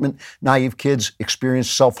the treatment-naive kids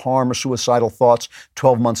experienced self-harm or suicidal thoughts.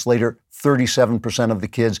 12 months later, 37% of the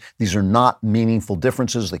kids. These are not meaningful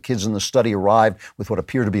differences. The kids in the study arrived with what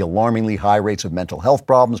appear to be alarmingly high rates of mental health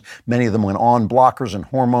problems. Many of them went on blockers and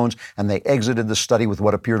hormones, and they exited the study with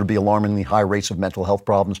what appear to be alarmingly high rates of mental health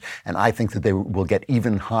problems. And I think that they will get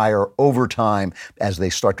even higher over time as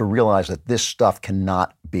they start to realize that this stuff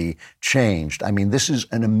cannot be changed. This is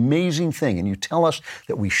an amazing thing. And you tell us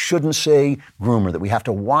that we shouldn't say groomer, that we have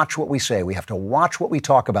to watch what we say, we have to watch what we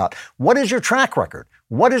talk about. What is your track record?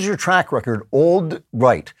 What is your track record? Old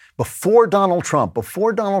right. Before Donald Trump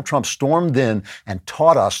stormed in and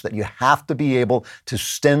taught us that you have to be able to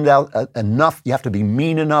stand out enough, you have to be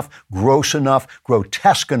mean enough, gross enough,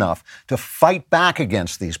 grotesque enough to fight back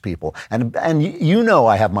against these people. And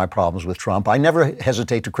I have my problems with Trump. I never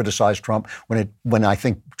hesitate to criticize Trump when I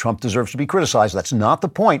think Trump deserves to be criticized. That's not the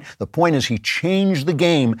point. The point is he changed the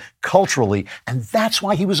game culturally, and that's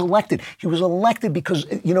why he was elected. He was elected because,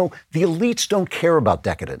 the elites don't care about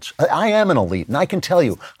decadence. I am an elite, and I can tell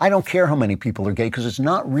you, I don't care how many people are gay because it's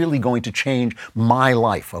not really going to change my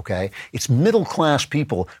life, okay? It's middle-class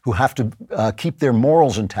people who have to keep their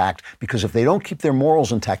morals intact, because if they don't keep their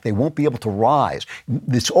morals intact, they won't be able to rise.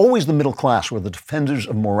 It's always the middle class who are the defenders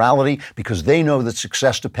of morality because they know that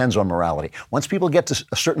success depends on morality. Once people get to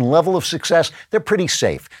a certain level of success, they're pretty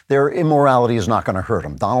safe. Their immorality is not going to hurt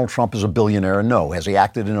them. Donald Trump is a billionaire. No. Has he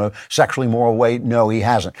acted in a sexually moral way? No, he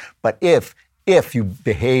hasn't. But if you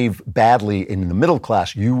behave badly in the middle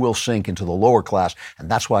class, you will sink into the lower class. And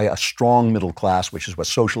that's why a strong middle class, which is what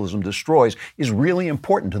socialism destroys, is really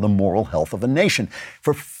important to the moral health of a nation.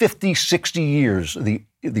 For 50, 60 years,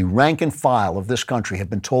 the rank and file of this country have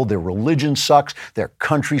been told their religion sucks, their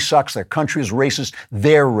country sucks, their country is racist,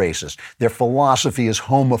 they're racist. Their philosophy is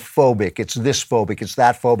homophobic, it's this phobic, it's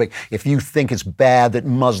that phobic. If you think it's bad that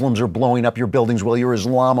Muslims are blowing up your buildings, well, you're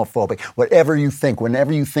Islamophobic. Whatever you think,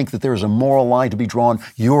 whenever you think that there is a moral line to be drawn,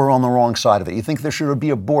 you're on the wrong side of it. You think there should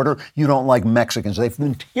be a border, you don't like Mexicans. They've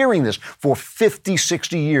been hearing this for 50,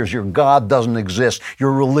 60 years. Your God doesn't exist.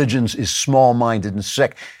 Your religion is small-minded and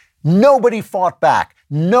sick. Nobody fought back.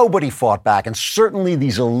 Nobody fought back, and certainly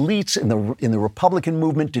these elites in the Republican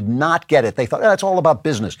movement did not get it. They thought, it's all about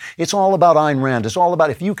business. It's all about Ayn Rand. It's all about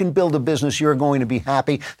if you can build a business, you're going to be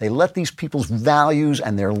happy. They let these people's values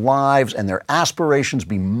and their lives and their aspirations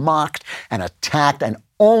be mocked and attacked, and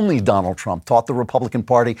only Donald Trump taught the Republican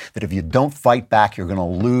Party that if you don't fight back, you're going to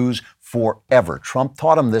lose forever. Trump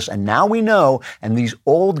taught him this, and now we know, and these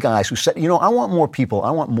old guys who said, I want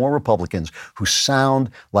more Republicans who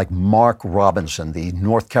sound like Mark Robinson, the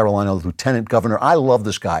North Carolina lieutenant governor. I love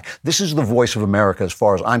this guy. This is the voice of America as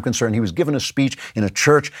far as I'm concerned. He was given a speech in a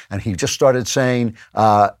church, and he just started saying,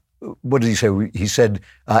 what did he say? He said,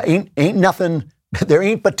 ain't nothing, there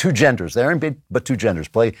ain't but two genders. There ain't but two genders.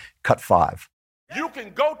 Play cut 5. You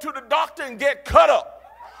can go to the doctor and get cut up.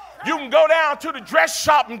 You can go down to the dress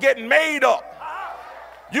shop and get made up.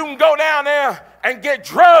 You can go down there and get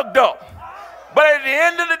drugged up. But at the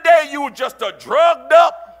end of the day, you were just a drugged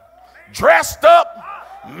up, dressed up,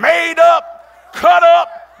 made up, cut up,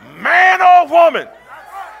 man or woman.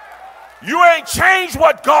 You ain't changed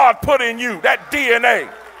what God put in you, that DNA.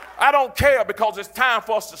 I don't care, because it's time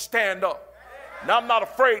for us to stand up. Now, I'm not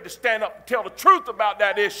afraid to stand up and tell the truth about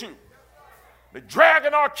that issue. They're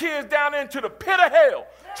dragging our kids down into the pit of hell,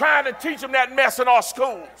 trying to teach them that mess in our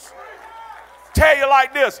schools. Tell you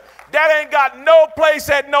like this, that ain't got no place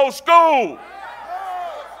at no school.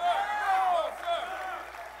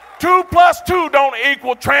 2 + 2 don't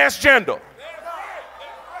equal transgender.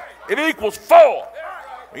 It equals 4.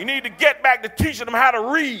 You need to get back to teaching them how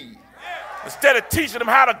to read instead of teaching them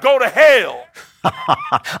how to go to hell.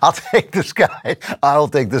 I'll take this guy. I'll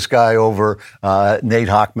take this guy over Nate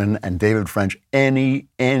Hochman and David French any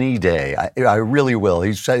day. I really will.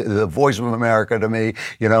 He's the voice of America to me.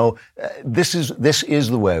 You know, this is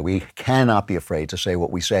the way. We cannot be afraid to say what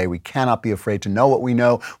we say. We cannot be afraid to know what we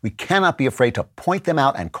know. We cannot be afraid to point them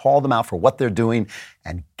out and call them out for what they're doing.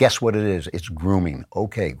 And guess what it is? It's grooming.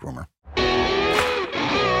 Okay, groomer.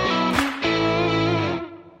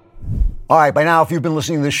 All right, by now, if you've been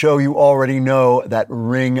listening to this show, you already know that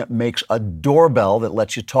Ring makes a doorbell that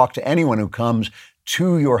lets you talk to anyone who comes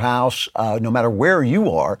to your house, no matter where you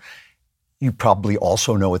are. You probably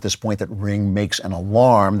also know at this point that Ring makes an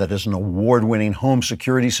alarm that is an award-winning home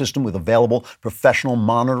security system with available professional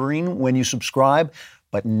monitoring when you subscribe.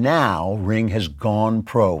 But now Ring has gone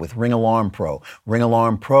pro with Ring Alarm Pro. Ring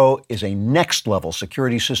Alarm Pro is a next-level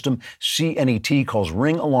security system. CNET calls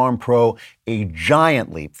Ring Alarm Pro a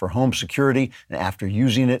giant leap for home security. And after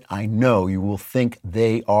using it, I know you will think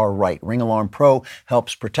they are right. Ring Alarm Pro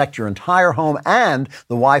helps protect your entire home and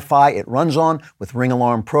the Wi-Fi it runs on. With Ring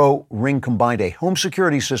Alarm Pro, Ring combined a home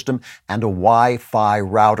security system and a Wi-Fi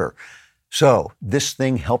router. So this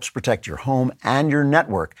thing helps protect your home and your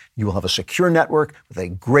network. You will have a secure network with a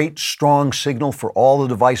great, strong signal for all the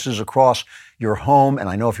devices across your home. And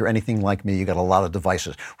I know if you're anything like me, you got a lot of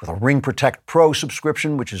devices. With a Ring Protect Pro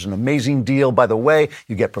subscription, which is an amazing deal, by the way,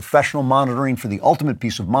 you get professional monitoring for the ultimate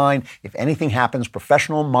peace of mind. If anything happens,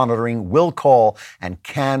 professional monitoring will call and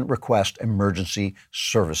can request emergency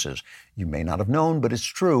services. You may not have known, but it's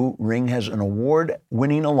true. Ring has an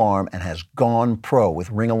award-winning alarm and has gone pro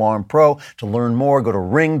with Ring Alarm Pro. To learn more, go to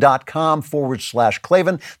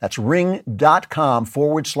ring.com/Klavan. That's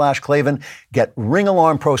ring.com/Klavan. Get Ring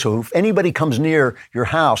Alarm Pro. So if anybody comes near your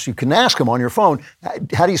house, you can ask them on your phone,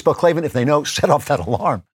 how do you spell Klavan? If they know, set off that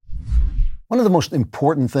alarm. One of the most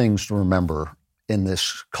important things to remember in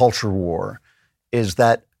this culture war is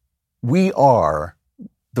that we are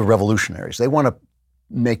the revolutionaries. They want to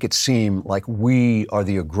make it seem like we are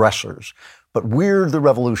the aggressors, but we're the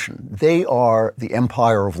revolution. They are the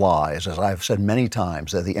empire of lies. As I've said many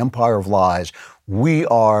times, they're the empire of lies. We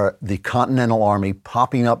are the Continental Army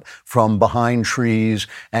popping up from behind trees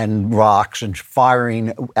and rocks and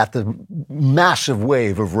firing at the massive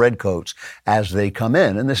wave of redcoats as they come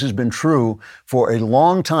in. And this has been true for a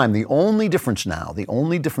long time. The only difference now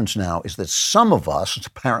is that some of us,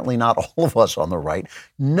 apparently not all of us on the right,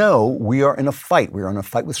 know we are in a fight. We are in a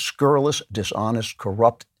fight with scurrilous, dishonest,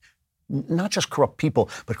 corrupt, not just corrupt people,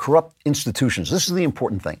 but corrupt institutions. This is the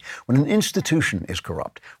important thing. When an institution is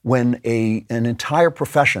corrupt, when an entire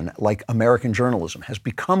profession like American journalism has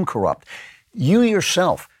become corrupt, you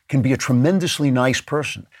yourself can be a tremendously nice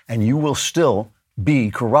person, and you will still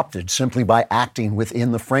be corrupted simply by acting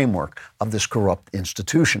within the framework of this corrupt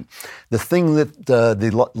institution. The thing that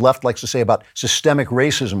the left likes to say about systemic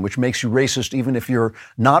racism, which makes you racist even if you're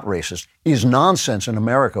not racist, is nonsense in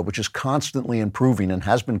America, which is constantly improving and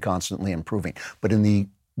has been constantly improving. But in the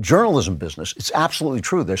journalism business, it's absolutely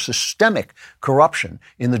true. There's systemic corruption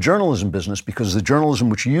in the journalism business because the journalism,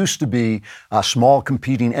 which used to be small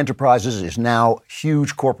competing enterprises, is now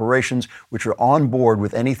huge corporations which are on board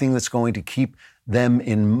with anything that's going to keep them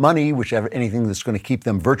in money, anything that's going to keep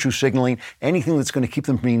them virtue signaling, anything that's going to keep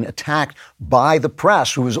them being attacked by the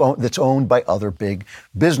press, that's owned by other big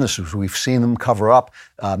businesses. We've seen them cover up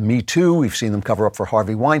Me Too. We've seen them cover up for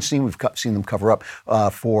Harvey Weinstein. We've seen them cover up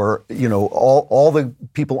for all the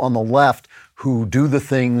people on the left who do the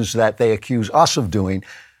things that they accuse us of doing.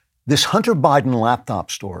 This Hunter Biden laptop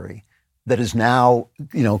story that is now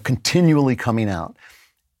continually coming out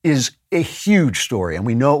is a huge story, and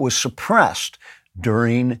we know it was suppressed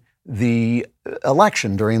during the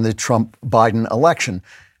election, during the Trump-Biden election.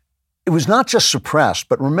 it was not just suppressed,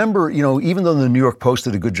 but remember, even though the New York Post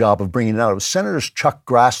did a good job of bringing it out, it was Senators Chuck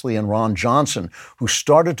Grassley and Ron Johnson who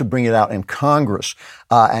started to bring it out in Congress.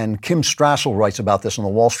 And Kim Strassel writes about this in the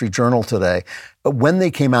Wall Street Journal today. When they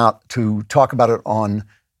came out to talk about it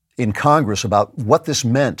in Congress about what this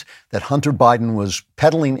meant, that Hunter Biden was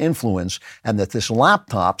peddling influence and that this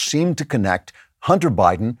laptop seemed to connect Hunter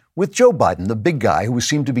Biden with Joe Biden, the big guy who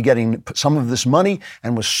seemed to be getting some of this money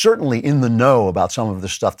and was certainly in the know about some of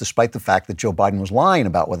this stuff, despite the fact that Joe Biden was lying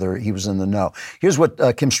about whether he was in the know. Here's what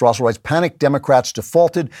Kim Strassel writes. Panicked Democrats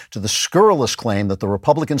defaulted to the scurrilous claim that the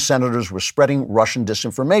Republican senators were spreading Russian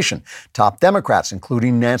disinformation. Top Democrats,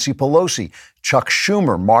 including Nancy Pelosi, Chuck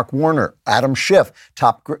Schumer, Mark Warner, Adam Schiff,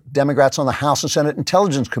 top Democrats on the House and Senate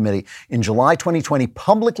Intelligence Committee, in July 2020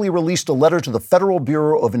 publicly released a letter to the Federal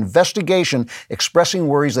Bureau of Investigation expressing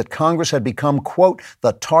worries that Congress had become, quote,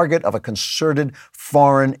 the target of a concerted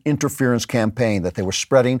foreign interference campaign, that they were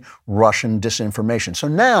spreading Russian disinformation. So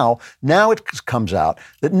now it comes out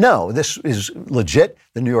that no, this is legit.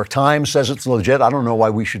 The New York Times says it's legit. I don't know why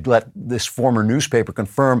we should let this former newspaper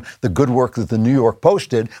confirm the good work that the New York Post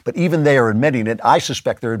did, but even they are admitting it. I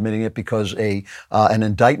suspect they're admitting it because an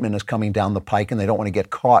indictment is coming down the pike and they don't want to get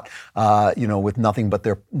caught, with nothing but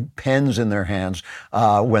their pens in their hands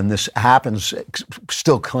when this happens,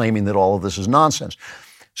 still claiming that all of this is nonsense.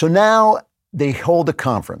 So now they hold a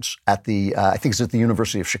conference at I think it's at the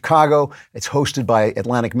University of Chicago. It's hosted by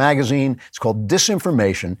Atlantic Magazine. It's called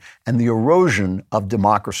Disinformation and the Erosion of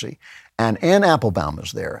Democracy. And Anne Applebaum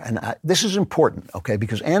is there. And this is important, okay,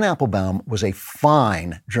 because Anne Applebaum was a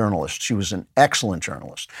fine journalist. She was an excellent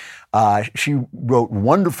journalist. She wrote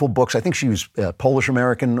wonderful books. I think she was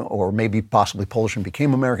Polish-American or maybe possibly Polish and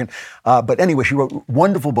became American. But anyway, she wrote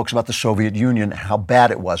wonderful books about the Soviet Union, how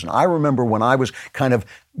bad it was. And I remember when I was kind of,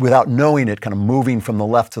 without knowing it, kind of moving from the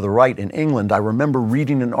left to the right in England, I remember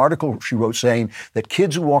reading an article she wrote saying that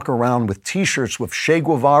kids who walk around with T-shirts with Che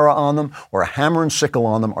Guevara on them or a hammer and sickle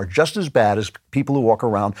on them are just as bad as people who walk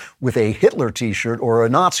around with a Hitler T-shirt or a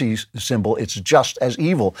Nazi symbol. It's just as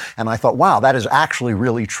evil. And I thought, wow, that is actually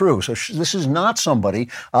really true. So this is not somebody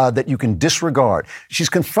that you can disregard. She's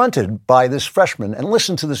confronted by this freshman, and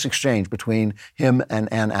listen to this exchange between him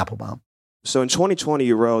and Anne Applebaum. So in 2020,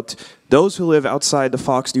 you wrote, those who live outside the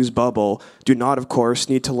Fox News bubble do not, of course,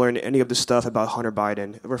 need to learn any of the stuff about Hunter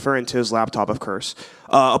Biden, referring to his laptop, of course.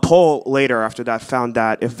 A poll later after that found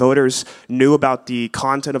that if voters knew about the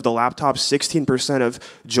content of the laptop, 16% of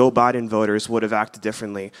Joe Biden voters would have acted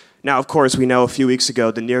differently. Now, of course, we know a few weeks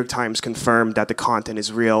ago, the New York Times confirmed that the content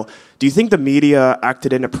is real. Do you think the media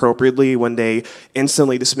acted inappropriately when they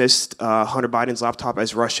instantly dismissed Hunter Biden's laptop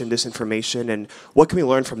as Russian disinformation? And what can we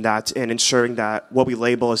learn from that in ensuring that what we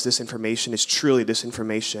label as disinformation is truly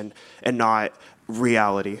disinformation and not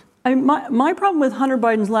reality? My problem with Hunter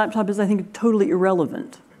Biden's laptop is I think it's totally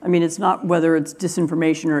irrelevant. I mean, it's not whether it's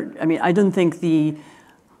disinformation or, I don't think the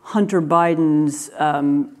Hunter Biden's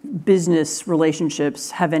business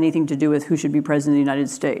relationships have anything to do with who should be president of the United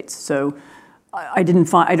States. So I don't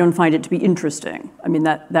find it to be interesting. I mean,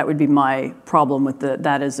 that would be my problem with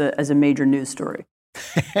that as a major news story.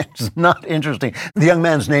 It's not interesting. The young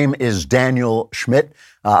man's name is Daniel Schmidt,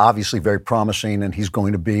 obviously very promising, and he's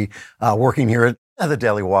going to be working here at the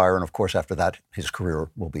Daily Wire. And of course, after that, his career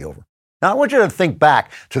will be over. Now, I want you to think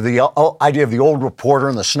back to the idea of the old reporter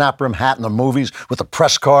in the snap brim hat in the movies with the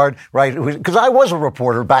press card, right? Because I was a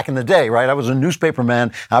reporter back in the day, right? I was a newspaper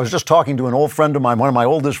man. I was just talking to an old friend of mine, one of my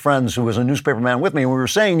oldest friends who was a newspaper man with me. And we were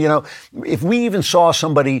saying, if we even saw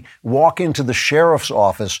somebody walk into the sheriff's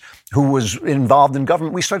office who was involved in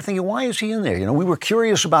government, we started thinking, why is he in there? We were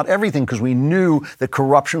curious about everything because we knew that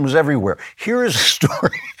corruption was everywhere. Here is a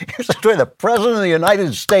story. Here's a story. The president of the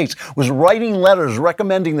United States was writing letters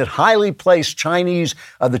recommending that highly placed Chinese,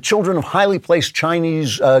 the children of highly placed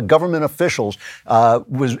Chinese government officials Joe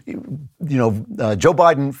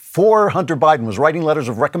Biden, for Hunter Biden, was writing letters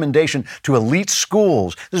of recommendation to elite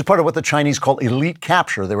schools. This is part of what the Chinese call elite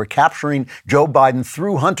capture. They were capturing Joe Biden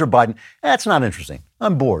through Hunter Biden. That's not interesting.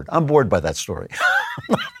 I'm bored. I'm bored by that story.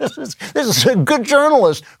 This is a good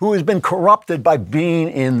journalist who has been corrupted by being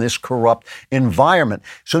in this corrupt environment.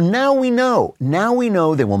 So now we know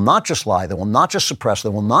they will not just lie. They will not just suppress. They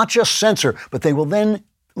will not just censor, but they will then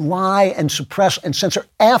lie and suppress and censor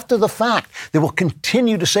after the fact. They will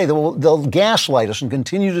continue to say, they'll gaslight us and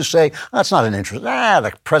continue to say, that's not an interest.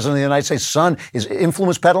 The president of the United States' son is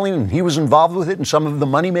influence peddling and he was involved with it and some of the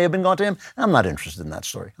money may have been gone to him. I'm not interested in that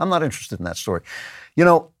story. I'm not interested in that story.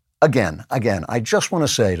 Again, I just want to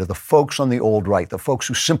say to the folks on the old right, the folks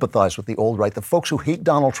who sympathize with the old right, the folks who hate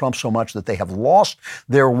Donald Trump so much that they have lost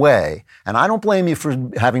their way, and I don't blame you for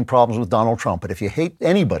having problems with Donald Trump, but if you hate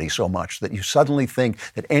anybody so much that you suddenly think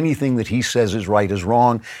that anything that he says is right is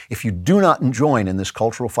wrong, if you do not join in this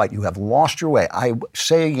cultural fight, you have lost your way. I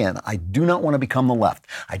say again, I do not want to become the left.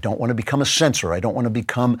 I don't want to become a censor. I don't want to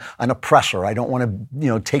become an oppressor. I don't want to,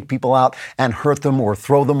 take people out and hurt them or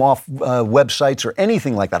throw them off websites or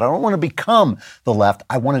anything like that. I don't want to become the left.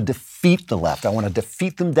 I want to defeat the left. I want to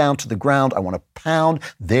defeat them down to the ground. I want to pound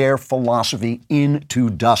their philosophy into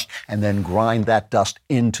dust and then grind that dust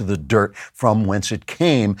into the dirt from whence it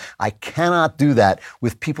came. I cannot do that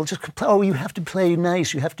with people just, you have to play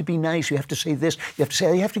nice. You have to be nice. You have to say this. You have to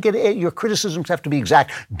say, you have to get, your criticisms have to be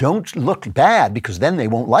exact. Don't look bad because then they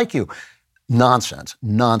won't like you. Nonsense.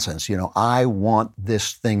 I want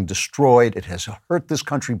this thing destroyed. It has hurt this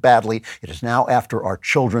country badly. It is now after our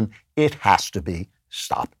children. It has to be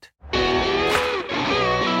stopped.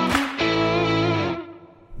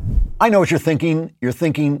 I know what you're thinking. You're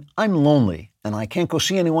thinking, I'm lonely and I can't go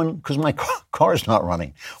see anyone because my car's not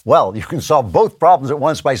running. Well, you can solve both problems at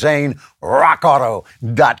once by saying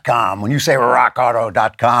rockauto.com. When you say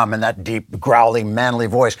rockauto.com in that deep, growling, manly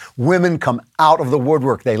voice, women come out of the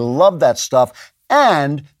woodwork. They love that stuff,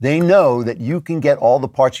 and they know that you can get all the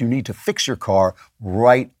parts you need to fix your car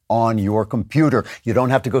right on your computer. You don't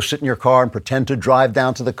have to go sit in your car and pretend to drive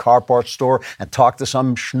down to the car parts store and talk to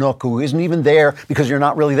some schnook who isn't even there because you're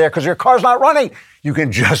not really there because your car's not running. You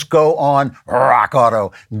can just go on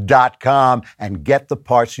rockauto.com and get the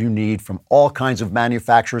parts you need from all kinds of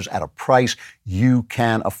manufacturers at a price you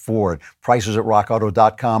can afford. Prices at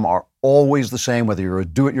rockauto.com are always the same, whether you're a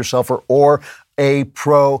do-it-yourselfer or a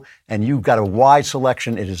pro, and you've got a wide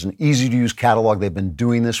selection. It is an easy-to-use catalog. They've been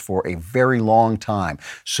doing this for a very long time.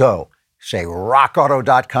 So say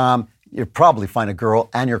rockauto.com. You'll probably find a girl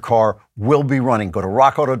and your car will be running. Go to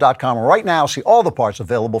rockauto.com right now. See all the parts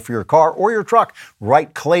available for your car or your truck.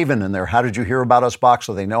 Write Klavan in there. How did you hear about us box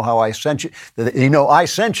so they know how I sent you. They know I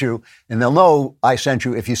sent you, and they'll know I sent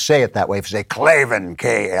you if you say it that way. If you say Klavan,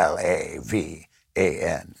 Klavan.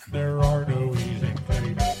 There are no easy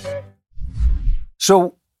things.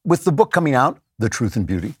 So with the book coming out, The Truth in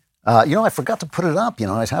Beauty, I forgot to put it up.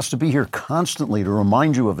 It has to be here constantly to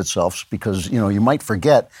remind you of itself because, you might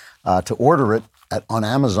forget to order it on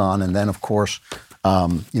Amazon. And then, of course,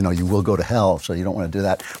 you will go to hell. So you don't want to do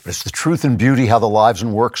that. But it's The Truth in Beauty, How the Lives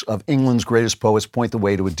and Works of England's Greatest Poets Point the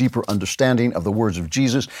Way to a Deeper Understanding of the Words of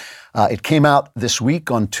Jesus. It came out this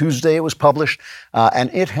week. On Tuesday it was published, and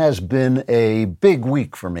it has been a big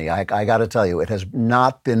week for me. I got to tell you, it has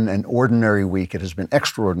not been an ordinary week. It has been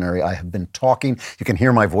extraordinary. I have been talking. You can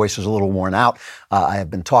hear my voice is a little worn out. I have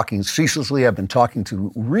been talking ceaselessly. I've been talking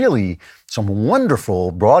to really some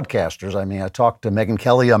wonderful broadcasters. I mean, I talked to Megyn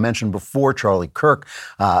Kelly, I mentioned before, Charlie Kirk.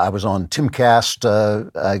 I was on Timcast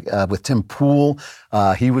with Tim Pool.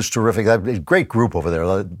 He was terrific. A great group over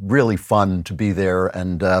there. Really fun to be there.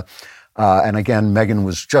 And again, Megyn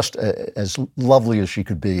was just as lovely as she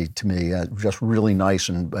could be to me, just really nice.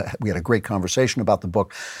 And we had a great conversation about the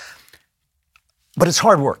book. But it's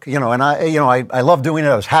hard work, and I love doing it.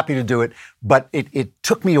 I was happy to do it, but it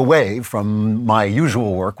took me away from my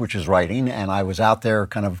usual work, which is writing. And I was out there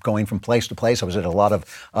kind of going from place to place. I was at a lot of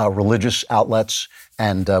religious outlets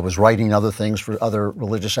and was writing other things for other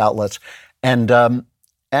religious outlets. And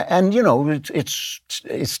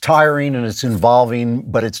it's tiring and it's involving,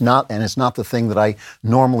 but it's not the thing that I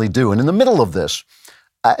normally do. And in the middle of this,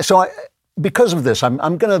 because of this, I'm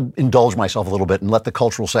going to indulge myself a little bit and let the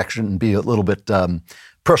cultural section be a little bit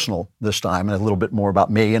personal this time and a little bit more about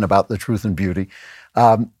me and about The Truth and Beauty.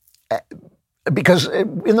 Because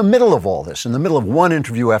in the middle of all this, in the middle of one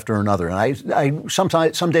interview after another, and some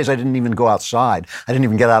days I didn't even go outside. I didn't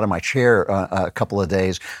even get out of my chair a couple of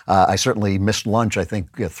days. I certainly missed lunch, I think,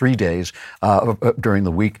 3 days during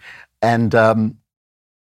the week. And,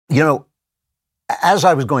 as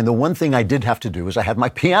I was going, the one thing I did have to do is I had my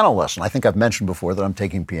piano lesson. I think I've mentioned before that I'm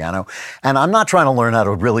taking piano. And I'm not trying to learn how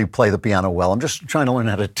to really play the piano well. I'm just trying to learn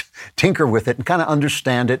how to tinker with it and kind of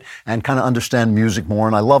understand it and kind of understand music more.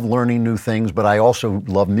 And I love learning new things, but I also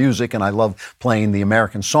love music and I love playing the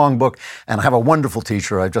American Songbook. And I have a wonderful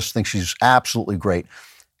teacher. I just think she's absolutely great.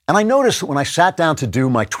 And I noticed that when I sat down to do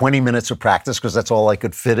my 20 minutes of practice, because that's all I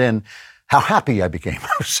could fit in, how happy I became. I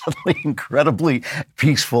was suddenly incredibly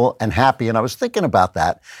peaceful and happy. And I was thinking about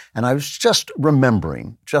that. And I was just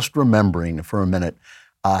remembering for a minute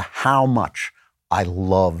how much I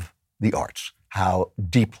love the arts, how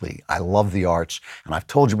deeply I love the arts. And I've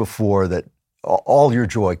told you before that all your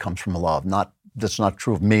joy comes from love, not that's not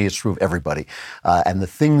true of me, it's true of everybody. And the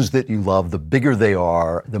things that you love, the bigger they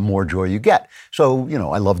are, the more joy you get. So,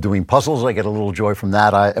 I love doing puzzles. I get a little joy from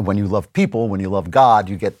that. And when you love people, when you love God,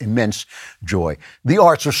 you get immense joy. The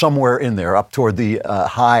arts are somewhere in there, up toward the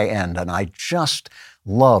high end. And I just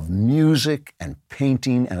love music and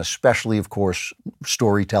painting, and especially, of course,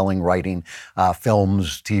 storytelling, writing,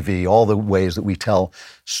 films, TV, all the ways that we tell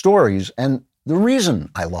stories. And the reason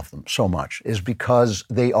I love them so much is because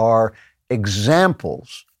they are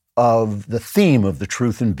examples of the theme of the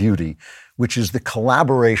truth and beauty, which is the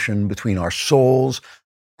collaboration between our souls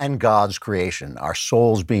and God's creation, our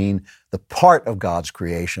souls being the part of God's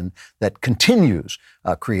creation that continues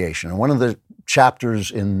creation. And one of the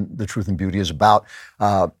chapters in The Truth and Beauty is about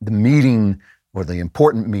the meeting, or the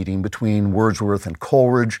important meeting, between Wordsworth and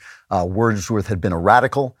Coleridge. Wordsworth had been a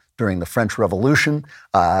radical during the French Revolution.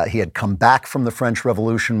 He had come back from the French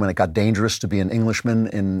Revolution when it got dangerous to be an Englishman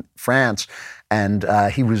in France, and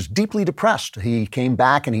he was deeply depressed. He came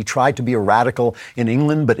back and he tried to be a radical in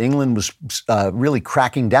England, but England was really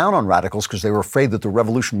cracking down on radicals because they were afraid that the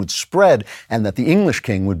revolution would spread and that the English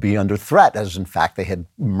king would be under threat, as in fact they had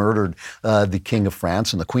murdered the King of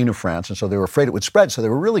France and the Queen of France, and so they were afraid it would spread. So they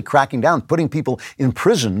were really cracking down, putting people in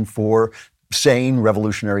prison for saying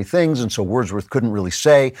revolutionary things, and so Wordsworth couldn't really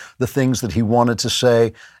say the things that he wanted to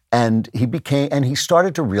say, and he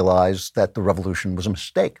started to realize that the revolution was a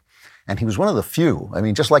mistake. And he was one of the few. I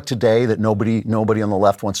mean, just like today, that nobody on the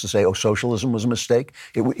left wants to say, oh, socialism was a mistake.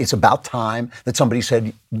 It's about time that somebody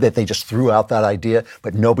said that they just threw out that idea,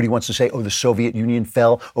 but nobody wants to say, oh, the Soviet Union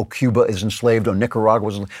fell, oh, Cuba is enslaved, oh,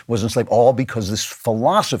 Nicaragua was enslaved, all because this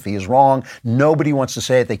philosophy is wrong. Nobody wants to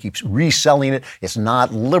say it. They keep reselling it. It's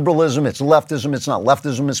not liberalism, it's leftism. It's not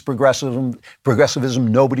leftism, it's progressivism.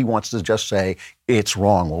 Nobody wants to just say it's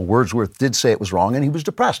wrong. Well, Wordsworth did say it was wrong, and he was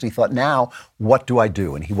depressed. He thought, now, what do I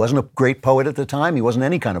do? And he wasn't a great poet at the time. He wasn't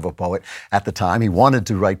any kind of a poet at the time. He wanted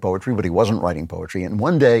to write poetry, but he wasn't writing poetry. And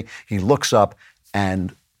one day he looks up,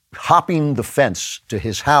 and hopping the fence to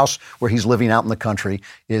his house where he's living out in the country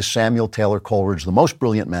is Samuel Taylor Coleridge, the most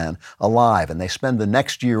brilliant man alive. And they spend the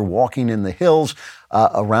next year walking in the hills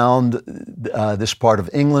around this part of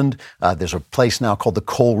England. There's a place now called the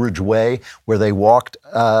Coleridge Way where they walked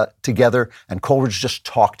together, and Coleridge just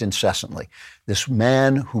talked incessantly. This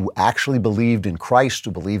man who actually believed in Christ,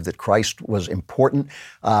 who believed that Christ was important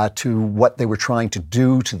to what they were trying to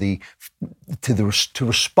do, to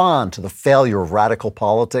respond to the failure of radical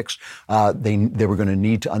politics. They were going to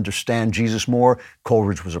need to understand Jesus more.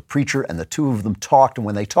 Coleridge was a preacher, and the two of them talked, and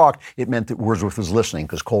when they talked, it meant that Wordsworth was listening,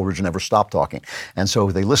 because Coleridge never stopped talking. And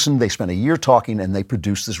so they listened, they spent a year talking, and they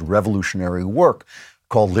produced this revolutionary work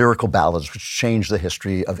called Lyrical Ballads, which changed the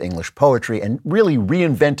history of English poetry and really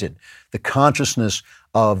reinvented the consciousness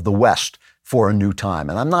of the West for a new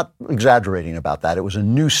time. And I'm not exaggerating about that. It was a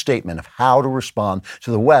new statement of how to respond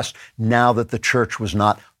to the West now that the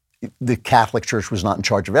Catholic Church was not in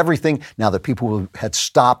charge of everything, now that people had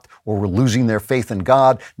stopped or were losing their faith in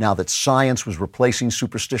God, now that science was replacing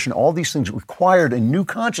superstition. All these things required a new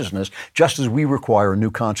consciousness, just as we require a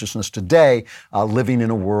new consciousness today, living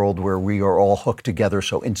in a world where we are all hooked together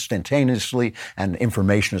so instantaneously, and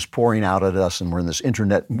information is pouring out at us, and we're in this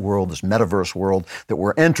internet world, this metaverse world that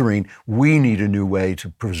we're entering. We need a new way to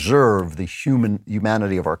preserve the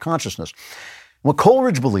humanity of our consciousness. What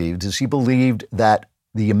Coleridge believed is he believed that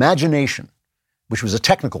the imagination, which was a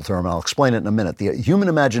technical term, and I'll explain it in a minute, the human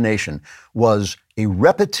imagination was a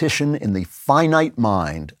repetition in the finite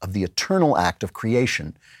mind of the eternal act of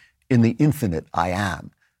creation in the infinite I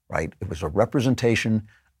am, right? It was a representation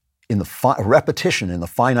a repetition in the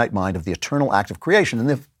finite mind of the eternal act of creation in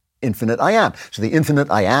the infinite I am. So the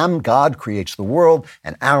infinite I am, God creates the world,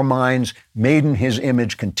 and our minds, made in his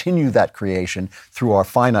image, continue that creation through our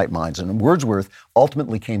finite minds. And Wordsworth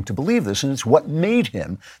ultimately came to believe this, and it's what made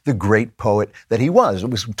him the great poet that he was.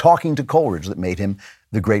 It was talking to Coleridge that made him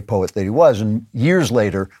the great poet that he was. And years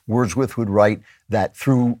later, Wordsworth would write that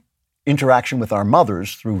through interaction with our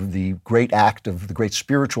mothers, through the great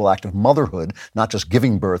spiritual act of motherhood, not just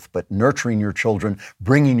giving birth, but nurturing your children,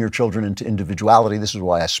 bringing your children into individuality. This is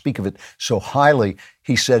why I speak of it so highly.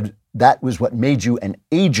 He said that was what made you an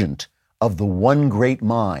agent of the one great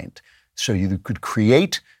mind. So you could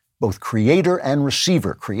create, both creator and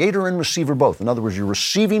receiver both. In other words, you're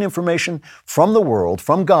receiving information from the world,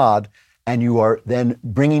 from God, and you are then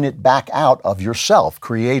bringing it back out of yourself,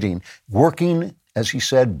 creating, working, as he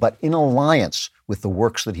said, but in alliance with the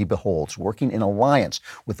works that he beholds, working in alliance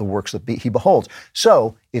with the works that he beholds.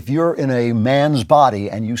 So if you're in a man's body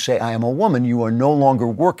and you say, I am a woman, you are no longer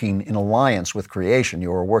working in alliance with creation.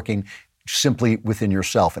 You are working simply within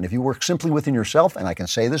yourself. And if you work simply within yourself, and I can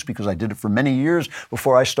say this because I did it for many years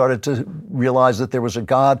before I started to realize that there was a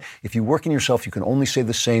God, if you work in yourself, you can only say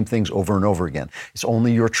the same things over and over again. It's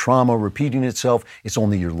only your trauma repeating itself. It's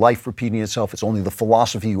only your life repeating itself. It's only the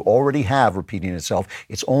philosophy you already have repeating itself.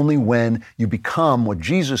 It's only when you become what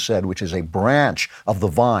Jesus said, which is a branch of the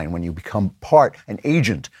vine, when you become part, an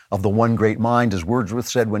agent of the one great mind, as Wordsworth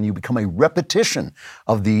said, when you become a repetition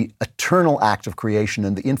of the eternal act of creation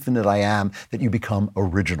and the infinite I am, that you become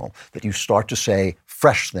original, that you start to say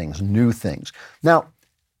fresh things, new things. Now,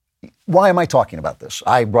 why am I talking about this?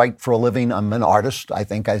 I write for a living. I'm an artist. I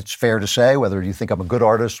think it's fair to say, whether you think I'm a good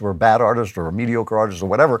artist or a bad artist or a mediocre artist or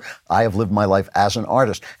whatever, I have lived my life as an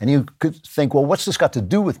artist. And you could think, well, what's this got to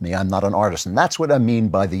do with me? I'm not an artist. And that's what I mean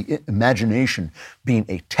by the imagination being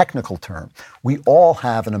a technical term. We all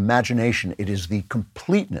have an imagination. It is the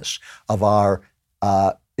completeness of our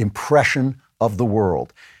impression of the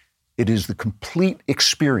world. It is the complete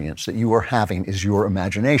experience that you are having is your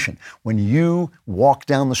imagination. When you walk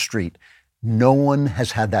down the street, no one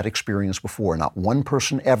has had that experience before. Not one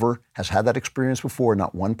person ever has had that experience before.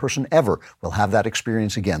 Not one person ever will have that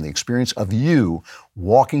experience again. The experience of you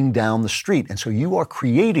walking down the street. And so you are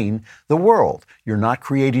creating the world. You're not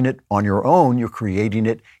creating it on your own. You're creating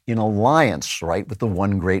it in alliance, right, with the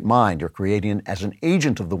one great mind. You're creating it as an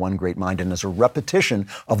agent of the one great mind and as a repetition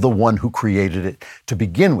of the one who created it to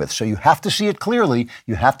begin with. So you have to see it clearly.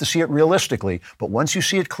 You have to see it realistically. But once you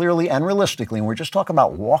see it clearly and realistically, and we're just talking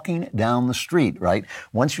about walking down the street, right?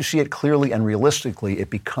 Once you see it clearly and realistically, it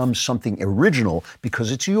becomes something original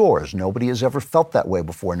because it's yours. Nobody has ever felt that way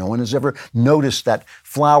before. No one has ever noticed that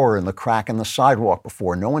flower in the crack in the sidewalk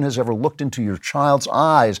before. No one has ever looked into your child's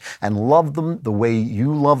eyes and loved them the way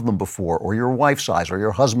you love them before, or your wife's eyes, or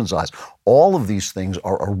your husband's eyes. All of these things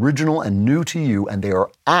are original and new to you, and they are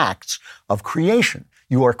acts of creation.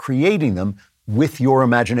 You are creating them with your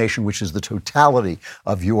imagination, which is the totality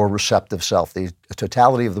of your receptive self, the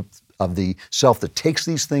totality of the self that takes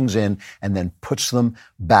these things in and then puts them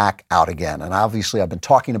back out again. And obviously, I've been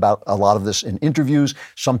talking about a lot of this in interviews,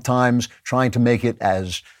 sometimes trying to make it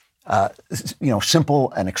as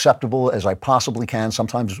simple and acceptable as I possibly can,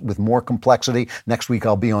 sometimes with more complexity. Next week,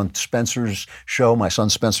 I'll be on Spencer's show, my son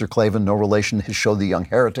Spencer Klavan, no relation, his show, The Young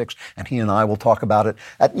Heretics, and he and I will talk about it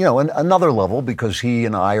at, another level, because he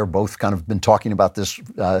and I are both kind of been talking about this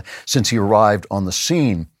since he arrived on the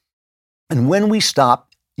scene. And when we stop,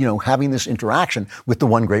 having this interaction with the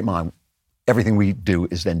one great mind, everything we do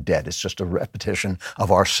is then dead. It's just a repetition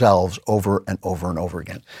of ourselves over and over and over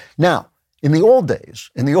again. Now, in the old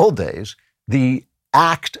days, the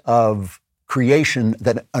act of creation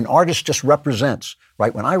that an artist just represents,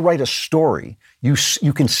 right? When I write a story, you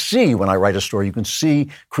can see when I write a story, you can see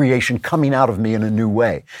creation coming out of me in a new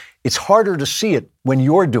way. It's harder to see it when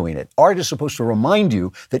you're doing it. Art is supposed to remind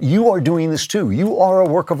you that you are doing this too. You are a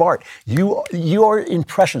work of art. Your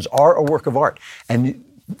impressions are a work of art. And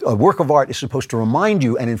a work of art is supposed to remind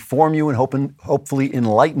you and inform you and hopefully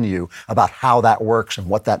enlighten you about how that works and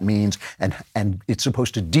what that means. And it's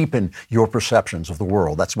supposed to deepen your perceptions of the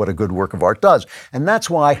world. That's what a good work of art does. And that's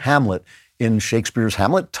why Hamlet, in Shakespeare's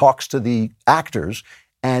Hamlet, talks to the actors.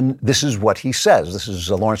 And this is what he says. This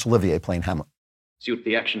is Laurence Olivier playing Hamlet. Suit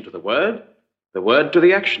the action to the word to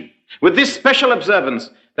the action, with this special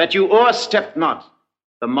observance, that you o'erstep not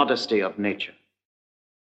the modesty of nature.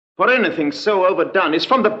 For anything so overdone is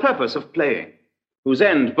from the purpose of playing, whose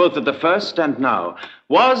end, both at the first and now,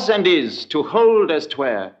 was and is to hold as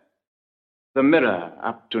 'twere the mirror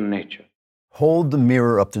up to nature. Hold the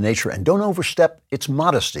mirror up to nature and don't overstep its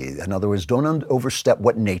modesty. In other words, don't overstep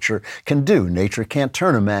what nature can do. Nature can't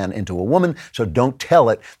turn a man into a woman, so don't tell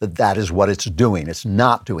it that that is what it's doing. It's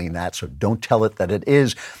not doing that, so don't tell it that it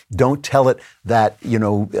is. Don't tell it that,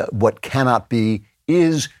 what cannot be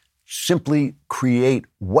is. Simply create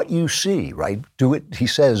what you see, right? Do it, he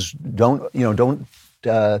says, what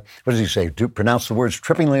does he say? Pronounce the words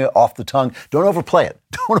trippingly off the tongue. Don't overplay it.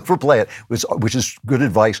 Don't overplay it, which is good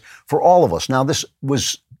advice for all of us. Now, this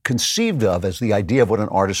was conceived of as the idea of what an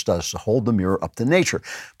artist does, to hold the mirror up to nature.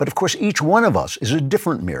 But of course, each one of us is a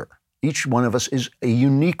different mirror. Each one of us is a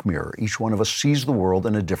unique mirror. Each one of us sees the world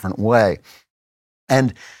in a different way.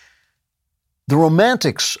 And the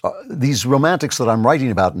romantics, these romantics that I'm writing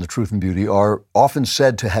about in The Truth and Beauty, are often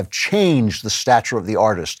said to have changed the stature of the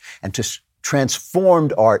artist and to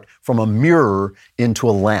transformed art from a mirror into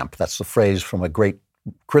a lamp. That's the phrase from a great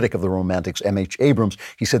critic of the Romantics, M.H. Abrams.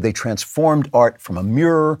 He said they transformed art from a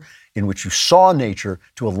mirror in which you saw nature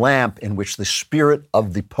to a lamp in which the spirit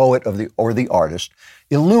of the poet or the artist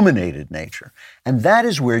illuminated nature. And that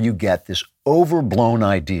is where you get this overblown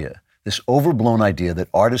idea this overblown idea that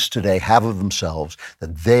artists today have of themselves,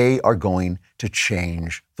 that they are going to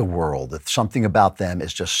change the world, that something about them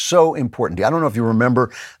is just so important. I don't know if you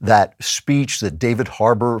remember that speech that David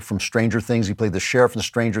Harbour from Stranger Things, he played the sheriff in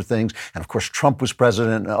Stranger Things, and of course Trump was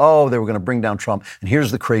president, and they were going to bring down Trump, and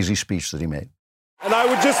here's the crazy speech that he made. And I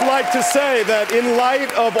would just like to say that in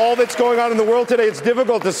light of all that's going on in the world today, it's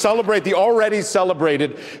difficult to celebrate the already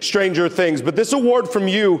celebrated Stranger Things. But this award from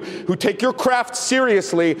you, who take your craft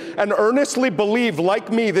seriously and earnestly believe,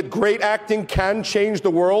 like me, that great acting can change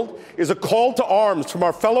the world, is a call to arms from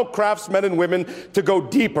our fellow craftsmen and women to go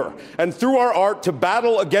deeper, and through our art to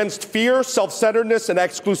battle against fear, self-centeredness, and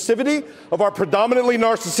exclusivity of our predominantly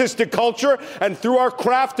narcissistic culture, and through our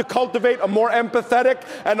craft to cultivate a more empathetic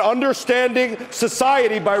and understanding society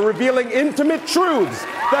by revealing intimate truths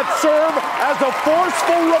that serve as a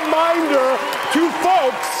forceful reminder to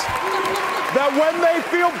folks that when they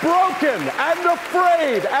feel broken and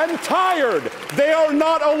afraid and tired, they are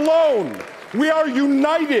not alone. We are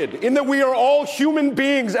united in that we are all human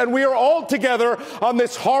beings, and we are all together on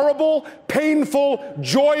this horrible, painful,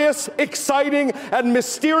 joyous, exciting, and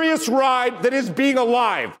mysterious ride that is being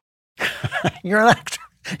alive. You're an actor.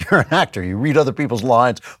 You're an actor. You read other people's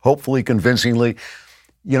lines, hopefully convincingly.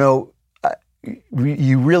 You know,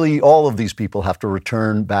 you really, all of these people have to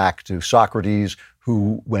return back to Socrates,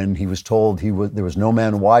 who, when he was told there was no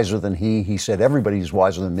man wiser than he said, everybody's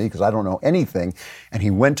wiser than me because I don't know anything. And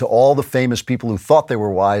he went to all the famous people who thought they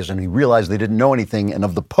were wise, and he realized they didn't know anything. And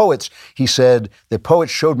of the poets, he said, the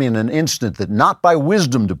poets showed me in an instant that not by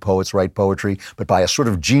wisdom do poets write poetry, but by a sort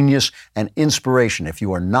of genius and inspiration. If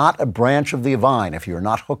you are not a branch of the vine, if you are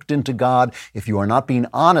not hooked into God, if you are not being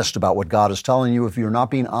honest about what God is telling you, if you're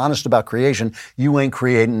not being honest about creation, you ain't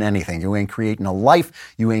creating anything. You ain't creating a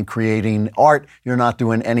life. You ain't creating art. You're not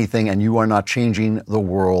doing anything, and you are not changing the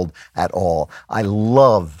world at all. I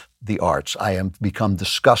love the arts. I have become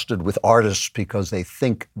disgusted with artists because they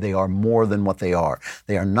think they are more than what they are.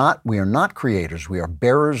 We are not creators. We are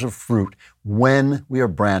bearers of fruit when we are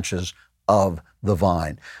branches of the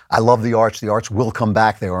vine. I love the arts. The arts will come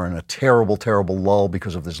back. They are in a terrible, terrible lull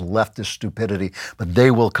because of this leftist stupidity, but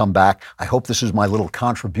they will come back. I hope this is my little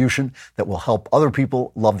contribution that will help other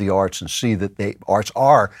people love the arts and see that the arts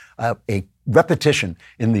are a repetition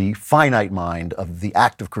in the finite mind of the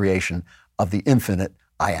act of creation of the infinite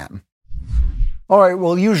I am. All right,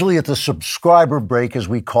 well, usually at the subscriber break, as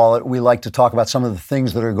we call it, we like to talk about some of the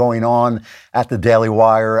things that are going on at the Daily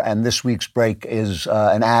Wire, and this week's break is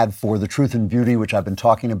an ad for The Truth and Beauty, which I've been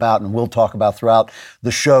talking about and will talk about throughout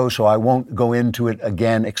the show, so I won't go into it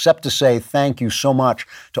again, except to say thank you so much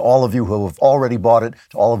to all of you who have already bought it,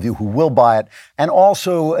 to all of you who will buy it, and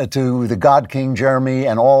also to the God King Jeremy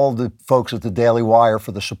and all the folks at the Daily Wire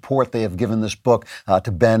for the support they have given this book,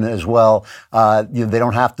 to Ben as well. They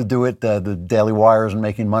don't have to do it. The Daily Wire isn't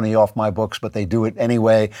making money off my books, but they do it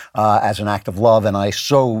anyway as an act of love, and I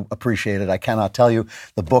so appreciate it. I cannot tell you.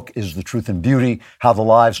 The book is The Truth and Beauty, How the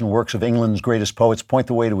Lives and Works of England's Greatest Poets Point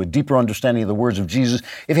the Way to a Deeper Understanding of the Words of Jesus.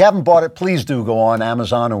 If you haven't bought it, please do go on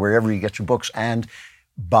Amazon or wherever you get your books and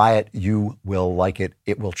buy it. You will like it.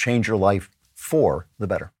 It will change your life for the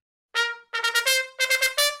better.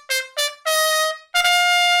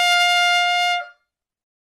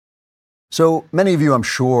 So many of you, I'm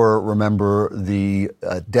sure, remember the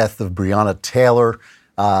death of Breonna Taylor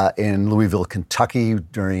in Louisville, Kentucky,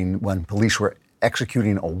 when police were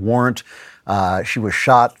executing a warrant. She was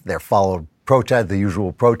shot. There followed the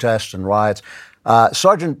usual protests and riots.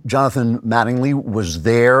 Sergeant Jonathan Mattingly was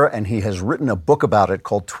there, and he has written a book about it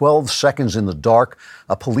called 12 Seconds in the Dark,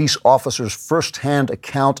 a police officer's firsthand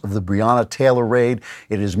account of the Breonna Taylor raid.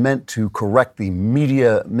 It is meant to correct the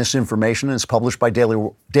media misinformation, and it's published by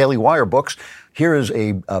Daily Wire Books. Here is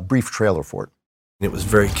a brief trailer for it. It was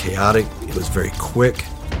very chaotic. It was very quick.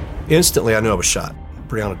 Instantly, I knew I was shot.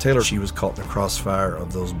 Breonna Taylor, she was caught in the crossfire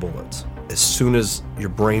of those bullets. As soon as your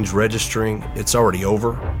brain's registering, it's already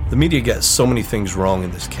over. The media got so many things wrong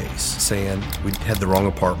in this case, saying we had the wrong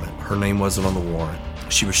apartment, her name wasn't on the warrant,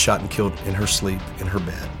 she was shot and killed in her sleep in her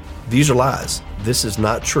bed. These are lies. This is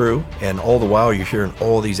not true, and all the while you're hearing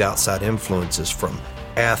all these outside influences from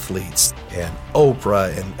athletes and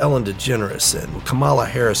Oprah and Ellen DeGeneres and Kamala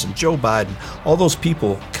Harris and Joe Biden, all those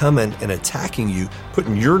people coming and attacking you,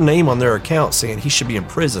 putting your name on their account saying he should be in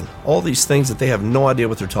prison, all these things that they have no idea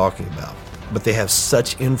what they're talking about. But they have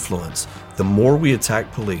such influence. The more we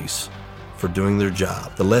attack police for doing their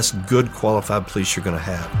job, the less good qualified police you're going to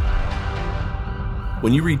have.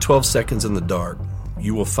 When you read 12 Seconds in the Dark,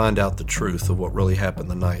 you will find out the truth of what really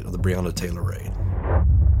happened the night of the Breonna Taylor raid.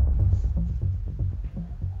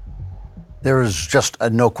 There is just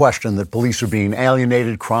no question that police are being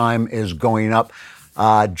alienated. Crime is going up.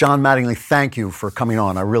 John Mattingly, thank you for coming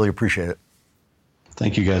on. I really appreciate it.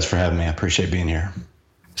 Thank you guys for having me. I appreciate being here.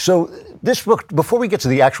 So this book, before we get to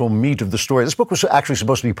the actual meat of the story, this book was actually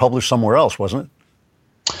supposed to be published somewhere else, wasn't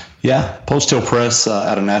it? Yeah, Post Hill Press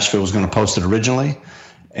out of Nashville was going to post it originally.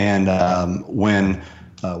 And when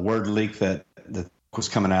word leaked that the book was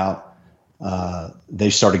coming out, they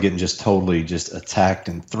started getting just totally just attacked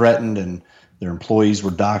and threatened, and their employees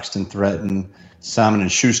were doxxed and threatened. Simon &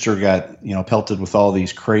 Schuster got, pelted with all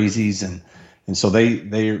these crazies. And so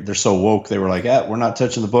they're so woke, they were like, we're not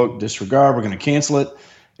touching the book, disregard, we're going to cancel it.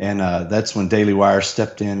 And that's when Daily Wire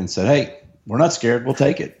stepped in and said, hey, we're not scared, we'll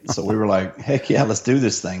take it. So we were like, heck yeah, let's do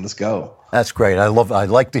this thing, let's go. That's great. I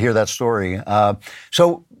like to hear that story.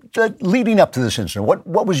 So leading up to this incident,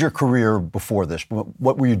 what was your career before this?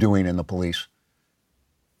 What were you doing in the police?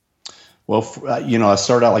 Well, I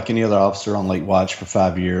started out like any other officer on late watch for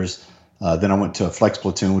 5 years. Then I went to a flex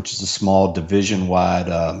platoon, which is a small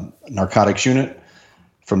division-wide narcotics unit.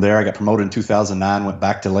 From there, I got promoted in 2009, went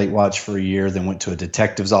back to late watch for a year, then went to a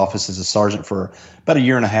detective's office as a sergeant for about a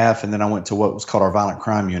year and a half, and then I went to what was called our violent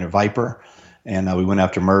crime unit, Viper, and we went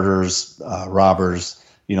after murders, robbers,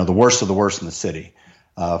 the worst of the worst in the city.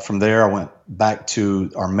 From there, I went back to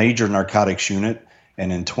our major narcotics unit,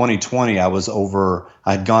 and in 2020, I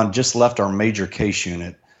had just left our major case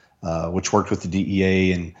unit, which worked with the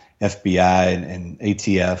DEA and FBI and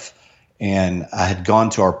ATF. And I had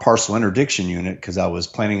gone to our parcel interdiction unit because I was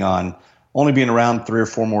planning on only being around 3 or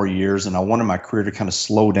 4 more years. And I wanted my career to kind of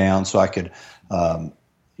slow down so I could,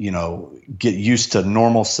 get used to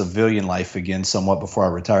normal civilian life again somewhat before I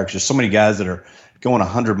retire. Because there's so many guys that are going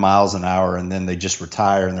 100 miles an hour and then they just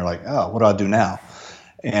retire and they're like, oh, what do I do now?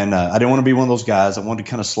 And I didn't want to be one of those guys. I wanted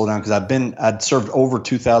to kind of slow down because I'd served over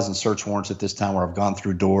 2,000 search warrants at this time where I've gone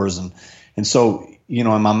through doors. And so, in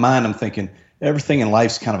my mind, I'm thinking, everything in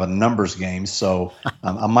life's kind of a numbers game, so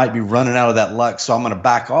I might be running out of that luck. So I'm going to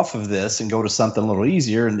back off of this and go to something a little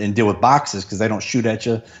easier and deal with boxes because they don't shoot at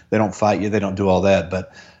you, they don't fight you, they don't do all that.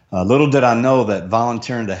 But little did I know that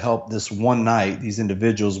volunteering to help this one night, these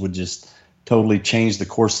individuals would just totally change the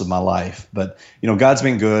course of my life. But, God's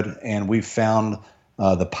been good, and we've found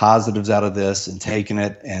the positives out of this and taken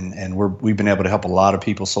it, and we've been able to help a lot of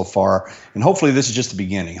people so far. And hopefully this is just the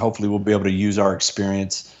beginning. Hopefully we'll be able to use our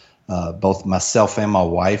experience, both myself and my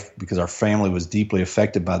wife, because our family was deeply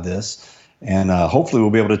affected by this. And hopefully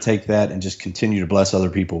we'll be able to take that and just continue to bless other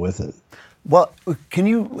people with it. Well,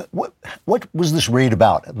 what was this raid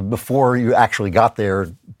about before you actually got there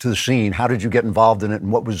to the scene? How did you get involved in it,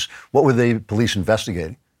 and what were the police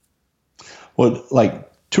investigating? Well, like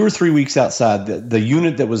 2 or 3 weeks outside, the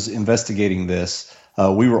unit that was investigating this,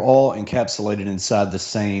 we were all encapsulated inside the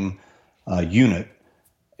same unit,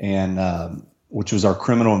 and which was our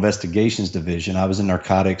criminal investigations division. I was in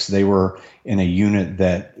narcotics. They were in a unit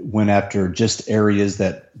that went after just areas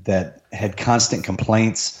that had constant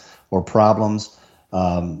complaints or problems.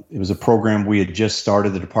 It was a program we had just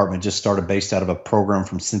started. The department just started based out of a program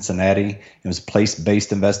from Cincinnati. It was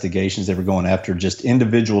place-based investigations. They were going after just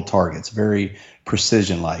individual targets, very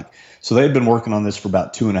precision-like. So they had been working on this for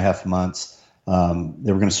about 2.5 months. They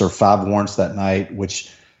were going to serve 5 warrants that night,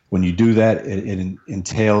 which when you do that, it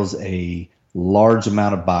entails a large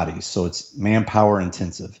amount of bodies. So it's manpower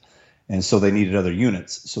intensive. And so they needed other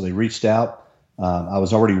units. So they reached out. I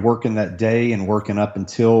was already working that day and working up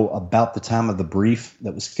until about the time of the brief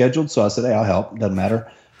that was scheduled. So I said, hey, I'll help. Doesn't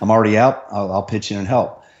matter. I'm already out. I'll pitch in and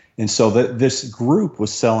help. And so this group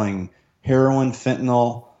was selling heroin,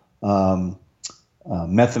 fentanyl,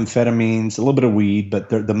 methamphetamines, a little bit of weed, but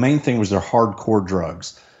the main thing was their hardcore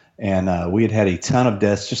drugs. And we had a ton of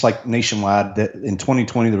deaths, just like nationwide. In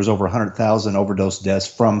 2020, there was over 100,000 overdose deaths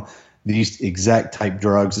from these exact type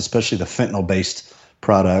drugs, especially the fentanyl-based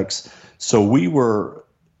products. So we were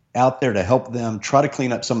out there to help them try to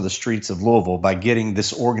clean up some of the streets of Louisville by getting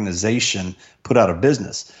this organization put out of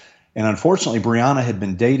business. And unfortunately, Breonna had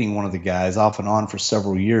been dating one of the guys off and on for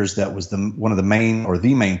several years that was one of the main or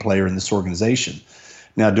the main player in this organization.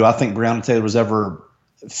 Now, do I think Breonna Taylor was ever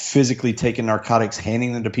physically taking narcotics,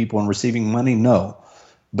 handing them to people and receiving money? No.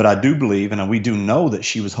 But I do believe, and we do know, that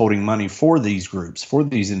she was holding money for these groups, for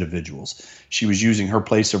these individuals. She was using her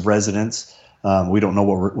place of residence. We don't know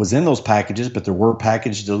what was in those packages, but there were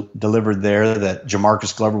packages delivered there that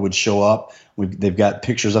Jamarcus Glover would show up. They've got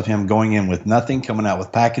pictures of him going in with nothing, coming out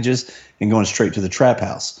with packages, and going straight to the trap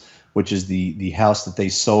house, which is the house that they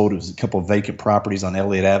sold. It was a couple of vacant properties on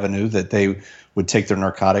Elliott Avenue that they would take their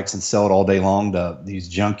narcotics and sell it all day long to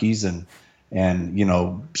these junkies and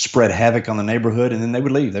spread havoc on the neighborhood, and then they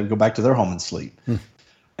would leave. They would go back to their home and sleep.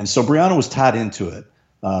 And so Brianna was tied into it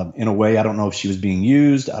in a way. I don't know if she was being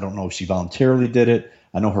used. I don't know if she voluntarily did it.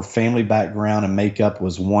 I know her family background and makeup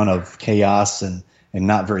was one of chaos and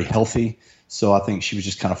not very healthy. So I think she was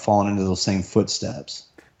just kind of falling into those same footsteps.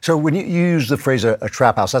 So when you use the phrase a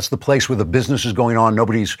trap house, that's the place where the business is going on.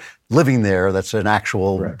 Nobody's living there. That's an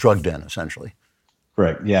actual drug den, essentially.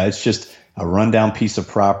 Correct. Yeah, it's just a rundown piece of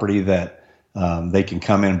property that they can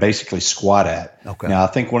come in and basically squat at. Okay. Now, I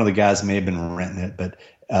think one of the guys may have been renting it, but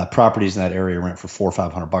properties in that area rent for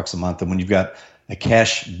 $400 or $500 a month. And when you've got a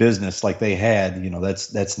cash business like they had,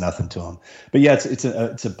 that's nothing to them. But yeah, it's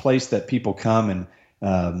a place that people come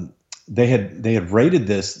and they had raided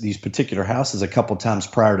these particular houses a couple times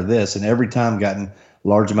prior to this, and every time gotten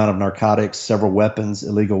large amount of narcotics, several weapons,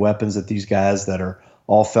 illegal weapons that these guys that are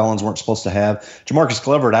all felons weren't supposed to have. Jamarcus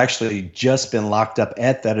Glover had actually just been locked up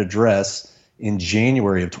at that address in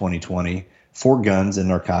January of 2020 for guns and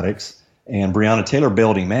narcotics, and Breonna Taylor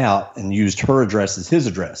bailed him out and used her address as his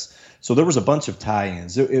address. So there was a bunch of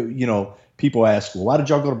tie-ins. People ask, well, why did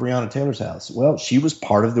y'all go to Breonna Taylor's house? Well, she was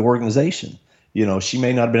part of the organization. She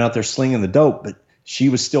may not have been out there slinging the dope, but she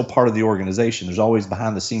was still part of the organization. There's always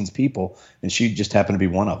behind-the-scenes people, and she just happened to be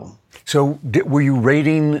one of them. So were you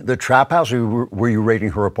raiding the trap house, or were you raiding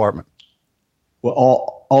her apartment? Well,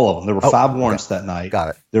 all of them. There were 5 warrants that night. Got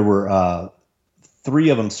it. There were 3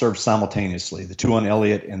 of them served simultaneously, the 2 on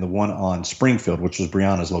Elliott and the 1 on Springfield, which was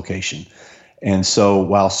Breonna's location. And so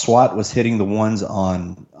while SWAT was hitting the ones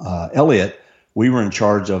on Elliott, we were in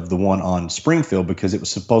charge of the one on Springfield because it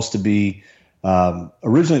was supposed to be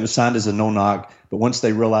originally it was signed as a no-knock, but once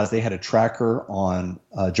they realized they had a tracker on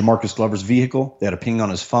Jamarcus Glover's vehicle, they had a ping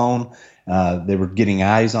on his phone, they were getting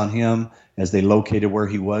eyes on him as they located where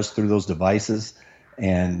he was through those devices,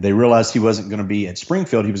 and they realized he wasn't going to be at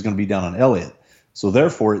Springfield, he was going to be down on Elliott. So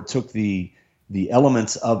therefore, it took the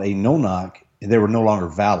elements of a no-knock, and they were no longer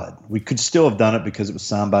valid. We could still have done it because it was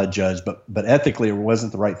signed by a judge, but ethically it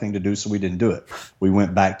wasn't the right thing to do, so we didn't do it. We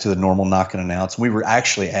went back to the normal knock and announce. We were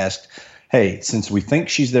actually asked, hey, since we think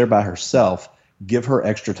she's there by herself, give her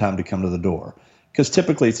extra time to come to the door. Because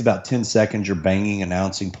typically it's about 10 seconds, you're banging,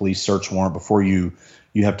 announcing police search warrant before you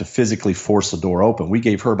have to physically force the door open. We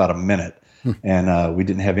gave her about a minute, and we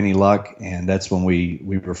didn't have any luck, and that's when we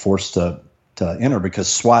were forced to enter because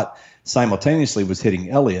SWAT simultaneously was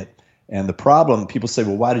hitting Elliott. And the problem, people say,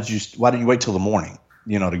 well, why didn't you wait till the morning,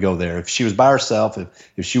 to go there? If she was by herself,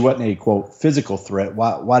 if she wasn't a, quote, physical threat,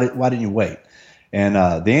 why didn't you wait? And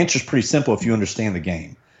the answer is pretty simple if you understand the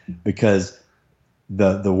game, because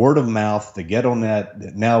the word of mouth, the ghetto net,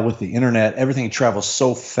 now with the internet, everything travels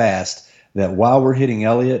so fast that while we're hitting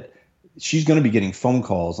Elliott, she's going to be getting phone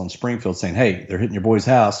calls on Springfield saying, hey, they're hitting your boy's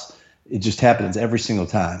house. It just happens every single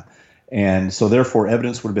time. And so therefore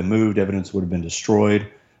evidence would have been moved, evidence would have been destroyed.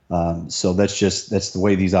 So that's the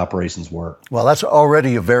way these operations work. Well, that's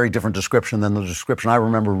already a very different description than the description I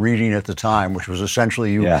remember reading at the time, which was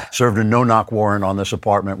essentially you served a no-knock warrant on this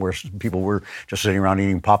apartment where people were just sitting around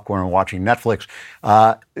eating popcorn and watching Netflix.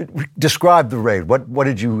 Describe the raid. What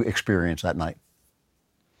did you experience that night?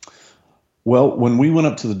 Well, when we went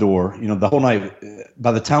up to the door, the whole night,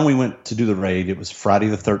 by the time we went to do the raid, it was Friday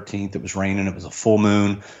the 13th. It was raining. It was a full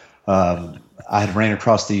moon. I had ran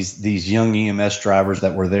across these young EMS drivers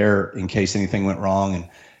that were there in case anything went wrong, and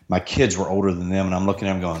my kids were older than them, and I'm looking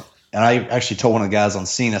at them going, and I actually told one of the guys on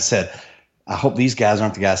scene, I said, I hope these guys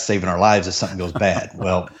aren't the guys saving our lives if something goes bad.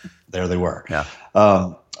 Well, there they were. Yeah.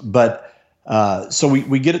 So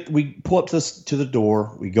we pull up to the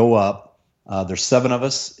door, we go up, there's 7 of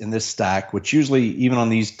us in this stack, which usually even on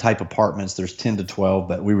these type apartments, there's 10 to 12,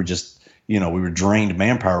 but we were just, we were drained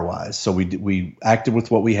manpower wise. So we acted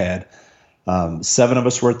with what we had. 7 of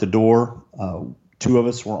us were at the door. 2 of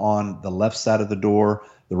us were on the left side of the door.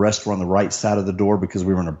 The rest were on the right side of the door because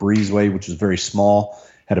we were in a breezeway, which was very small,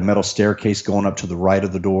 had a metal staircase going up to the right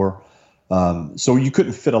of the door. So you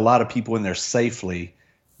couldn't fit a lot of people in there safely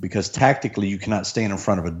because tactically you cannot stand in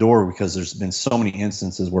front of a door because there's been so many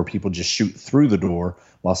instances where people just shoot through the door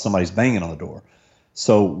while somebody's banging on the door.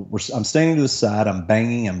 So I'm standing to the side, I'm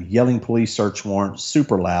banging, I'm yelling police search warrant,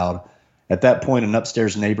 super loud. At that point, an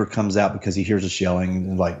upstairs neighbor comes out because he hears us yelling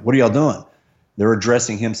and like, what are y'all doing? They're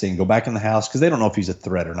addressing him saying, go back in the house because they don't know if he's a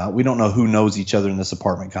threat or not. We don't know who knows each other in this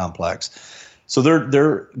apartment complex. So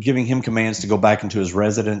they're giving him commands to go back into his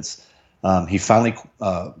residence. He finally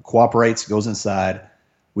cooperates, goes inside.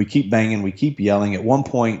 We keep banging, we keep yelling. At one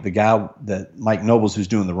point, the guy that Mike Nobles, who's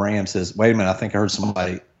doing the ram, says, wait a minute, I think I heard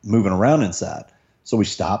somebody moving around inside. So we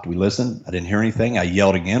stopped, we listened. I didn't hear anything. I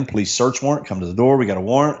yelled again, police search warrant, come to the door. We got a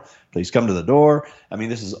warrant. Please come to the door. I mean,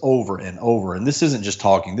 this is over and over. And this isn't just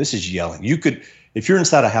talking. This is yelling. If you're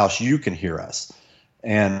inside a house, you can hear us.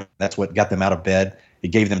 and that's what got them out of bed. It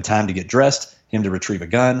gave them time to get dressed, him to retrieve a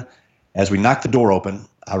gun. As we knocked the door open,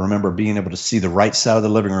 I remember being able to see the right side of the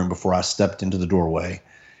living room before I stepped into the doorway.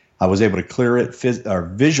 I was able to clear it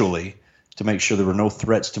visually to make sure there were no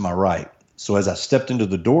threats to my right. So as I stepped into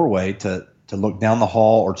the doorway to look down the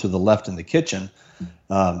hall or to the left in the kitchen,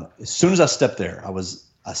 as soon as I stepped there,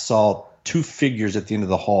 I saw two figures at the end of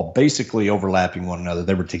the hall basically overlapping one another.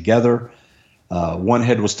 They were together. One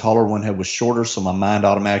head was taller, one head was shorter, so my mind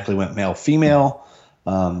automatically went male, female.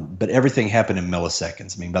 But everything happened in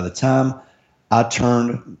milliseconds. I mean, by the time I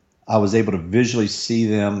turned, I was able to visually see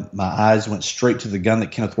them. My eyes went straight to the gun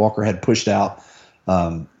that Kenneth Walker had pushed out.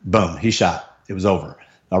 Boom, he shot. It was over.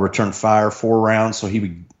 I returned fire 4 rounds so he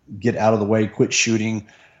would get out of the way, quit shooting,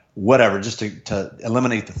 whatever, just to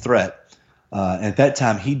eliminate the threat. And at that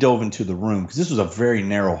time, he dove into the room because this was a very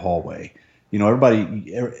narrow hallway. You know,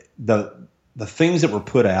 the things that were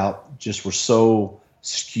put out just were so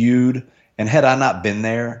skewed. And had I not been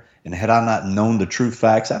there and had I not known the true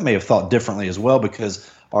facts, I may have thought differently as well, because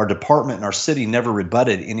our department and our city never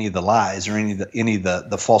rebutted any of the lies or any of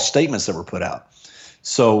the false statements that were put out.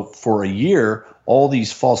 So for a year, all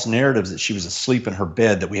these false narratives that she was asleep in her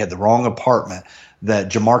bed, that we had the wrong apartment,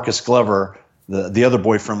 that Jamarcus Glover, the other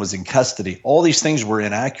boyfriend, was in custody, all these things were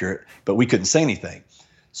inaccurate, but we couldn't say anything.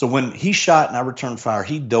 So when he shot and I returned fire,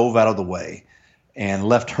 he dove out of the way and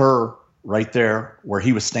left her right there where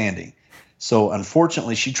he was standing. So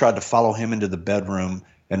unfortunately, she tried to follow him into the bedroom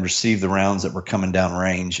and receive the rounds that were coming down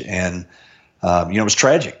range. And, it was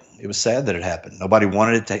tragic. It was sad that it happened. Nobody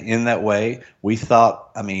wanted it to end that way. We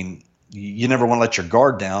thought, I mean, you never want to let your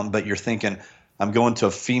guard down, but you're thinking, I'm going to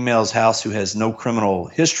a female's house who has no criminal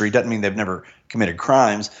history. Doesn't mean they've never committed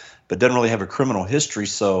crimes, but doesn't really have a criminal history.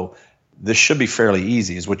 So this should be fairly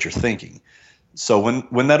easy is what you're thinking. So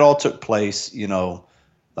when that all took place, your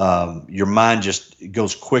mind just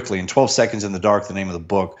goes quickly. And 12 Seconds in the Dark, the name of the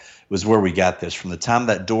book, was where we got this. From the time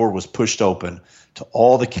that door was pushed open to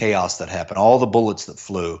all the chaos that happened, all the bullets that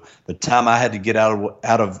flew, the time I had to get out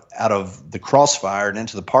of the crossfire and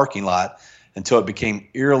into the parking lot until it became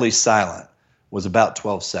eerily silent was about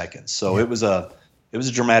 12 seconds. So it was a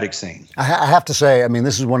dramatic scene. I have to say, I mean,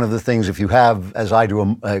 this is one of the things, if you have, as I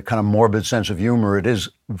do, a kind of morbid sense of humor, it is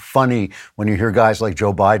funny when you hear guys like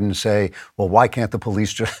Joe Biden say, well, why can't the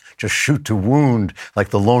police just shoot to wound like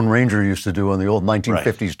the Lone Ranger used to do on the old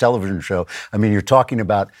 1950s television show? I mean, you're talking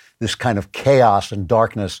about this kind of chaos and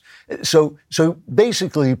darkness. So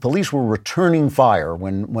basically, police were returning fire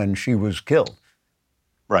when she was killed.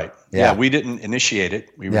 Right. Yeah, we didn't initiate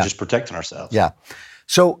it. We were just protecting ourselves. Yeah.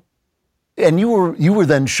 So, and you were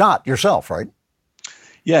then shot yourself, right?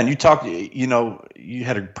 Yeah, and you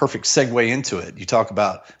had a perfect segue into it. You talk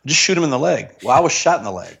about just shoot him in the leg. Well, I was shot in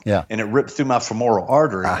the leg, and it ripped through my femoral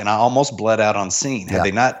artery, and I almost bled out on scene. Had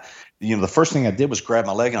they not, the first thing I did was grab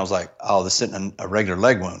my leg, and I was like, oh, this isn't a regular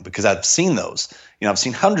leg wound, because I've seen those. I've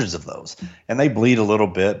seen hundreds of those, and they bleed a little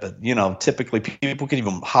bit, but typically people can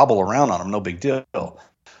even hobble around on them, no big deal.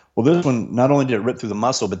 Well, this one, not only did it rip through the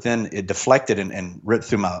muscle, but then it deflected and ripped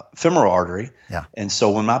through my femoral artery. Yeah. And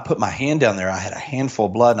so when I put my hand down there, I had a handful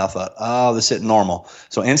of blood, and I thought, oh, this isn't normal.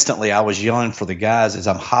 So instantly I was yelling for the guys as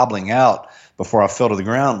I'm hobbling out before I fell to the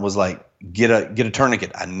ground, was like, get a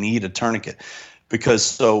tourniquet. I need a tourniquet.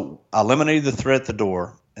 So I eliminated the threat at the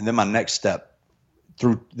door, and then my next step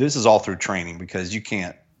this is all through training, because you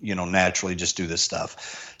can't, naturally just do this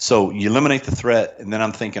stuff. So you eliminate the threat, and then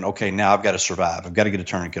I'm thinking, okay, now I've got to survive. I've got to get a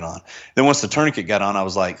tourniquet on. Then once the tourniquet got on, I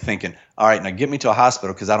was like thinking, all right, now get me to a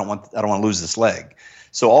hospital, because I don't want to lose this leg.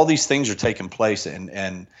 So all these things are taking place,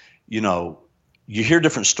 and you hear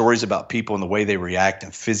different stories about people and the way they react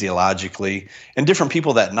and physiologically, and different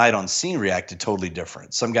people that night on scene reacted totally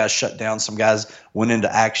different. Some guys shut down, some guys went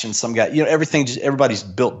into action, some guys, everybody's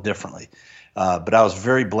built differently. But I was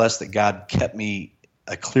very blessed that God kept me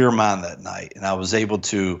a clear mind that night, and I was able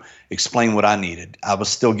to explain what I needed. I was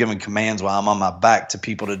still giving commands while I'm on my back to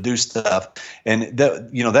people to do stuff, and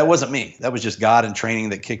that wasn't me. That was just God and training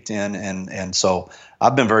that kicked in, and so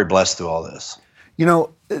I've been very blessed through all this.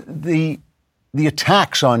 The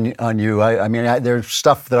attacks on you. I mean, there's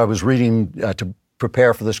stuff that I was reading to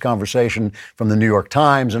prepare for this conversation from the New York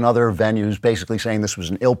Times and other venues, basically saying this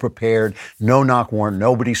was an ill-prepared, no-knock warrant.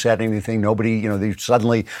 Nobody said anything. Nobody,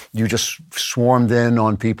 suddenly you just swarmed in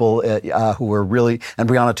on people who were really, and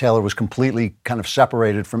Breonna Taylor was completely kind of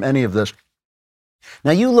separated from any of this.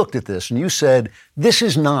 Now, you looked at this and you said, this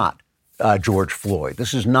is not George Floyd.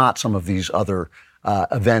 This is not some of these other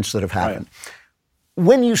events that have happened. Right.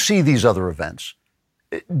 When you see these other events,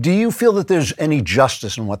 do you feel that there's any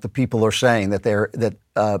justice in what the people are saying,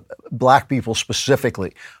 that Black people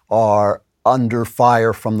specifically are under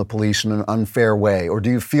fire from the police in an unfair way? Or do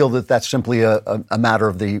you feel that that's simply a matter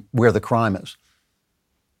of where the crime is?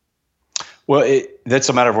 Well, that's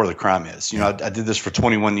a matter of where the crime is. You know, I did this for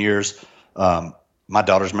 21 years. My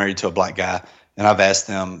daughter's married to a black guy, and I've asked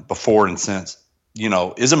them before and since, you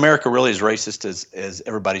know, is America really as racist as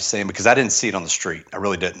everybody's saying? Because I didn't see it on the street. I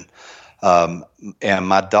really didn't. And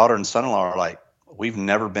my daughter and son-in-law are like, we've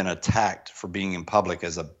never been attacked for being in public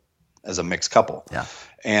as a mixed couple. Yeah.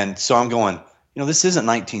 And so I'm going, you know, this isn't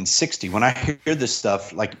 1960. When I hear this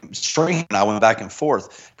stuff, like Strahan and I went back and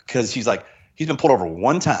forth because he's like, he's been pulled over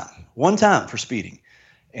one time for speeding.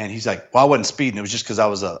 And he's like, well, I wasn't speeding. It was just because I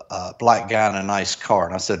was a black guy in a nice car.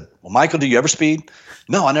 And I said, well, Michael, do you ever speed?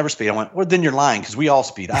 No, I never speed. I went, well, then you're lying because we all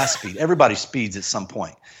speed. I speed. Everybody speeds at some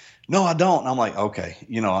point. No, I don't. And I'm like, okay,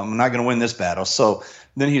 you know, I'm not going to win this battle. So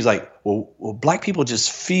then he's like, well, black people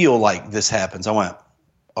just feel like this happens. I went,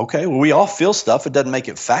 okay, well, we all feel stuff. It doesn't make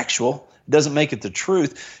it factual. It doesn't make it the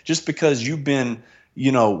truth. Just because you've been,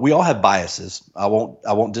 you know, we all have biases. I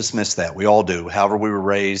won't dismiss that. We all do. However we were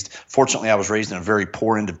raised. Fortunately, I was raised in a very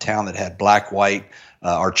poor end of town that had black, white.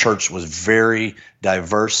 Our church was very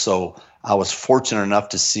diverse. So I was fortunate enough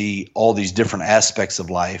to see all these different aspects of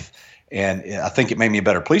life. And I think it made me a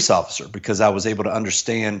better police officer because I was able to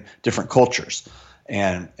understand different cultures.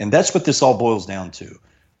 And that's what this all boils down to.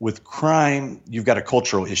 With crime, you've got a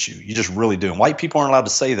cultural issue. You just really do. And white people aren't allowed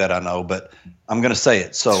to say that, I know, but I'm going to say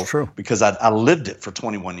it. So, true. Because I lived it for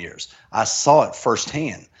 21 years. I saw it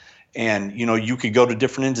firsthand. And, you know, you could go to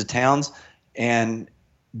different ends of towns, and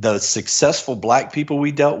the successful black people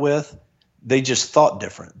we dealt with, they just thought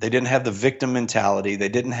different. They didn't have the victim mentality. They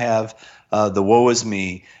didn't have the woe is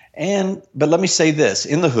me. But let me say this.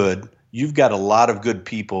 In the hood, you've got a lot of good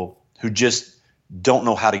people who just don't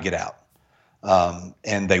know how to get out.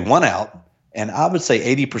 And they want out. And I would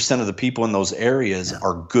say 80% of the people in those areas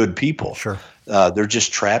are good people. Sure. They're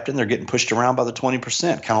just trapped and they're getting pushed around by the 20%,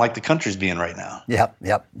 kind of like the country's being right now.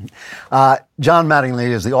 Yep. John Mattingly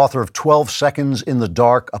is the author of 12 Seconds in the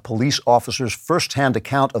Dark, a police officer's firsthand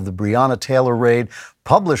account of the Breonna Taylor raid,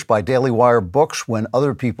 published by Daily Wire Books when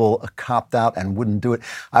other people copped out and wouldn't do it.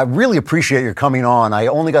 I really appreciate your coming on. I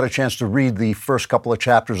only got a chance to read the first couple of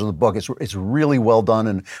chapters of the book. It's really well done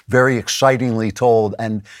and very excitingly told,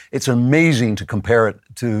 and it's amazing to compare it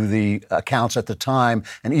to the accounts at the time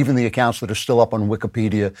and even the accounts that are still up on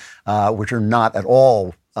Wikipedia, which are not at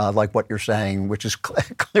all like what you're saying, which is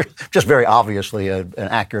clear, just very obviously an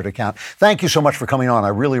accurate account. Thank you so much for coming on. I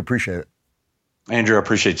really appreciate it. Andrew, I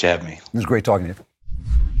appreciate you having me. It was great talking to you.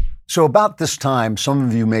 So about this time, some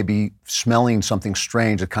of you may be smelling something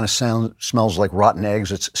strange. It kind of smells like rotten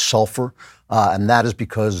eggs. It's sulfur, and that is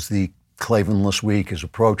because the Klavanless Week is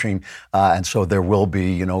approaching, and so there will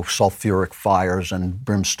be, sulfuric fires and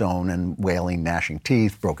brimstone and wailing, gnashing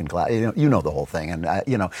teeth, broken glass. You know the whole thing, and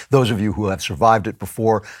those of you who have survived it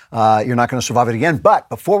before, you're not going to survive it again. But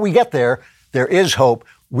before we get there, there is hope.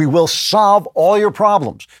 We will solve all your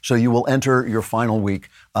problems, so you will enter your final week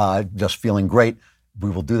just feeling great. We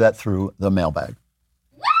will do that through the mailbag.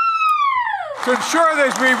 To ensure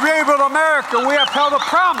there's rebuild America, we upheld a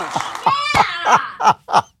promise.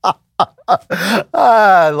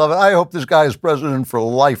 I love it. I hope this guy is president for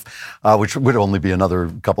life, which would only be another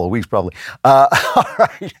couple of weeks probably. All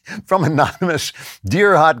right. From Anonymous,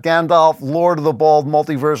 Dear Hot Gandalf, Lord of the Bald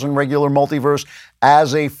Multiverse and Regular Multiverse,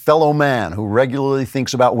 as a fellow man who regularly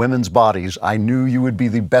thinks about women's bodies, I knew you would be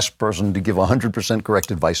the best person to give 100%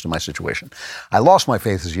 correct advice to my situation. I lost my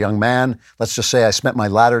faith as a young man. Let's just say I spent my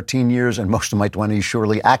latter teen years and most of my 20s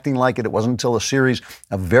surely acting like it. It wasn't until a series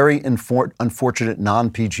of very unfortunate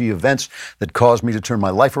non-PG events that caused me to turn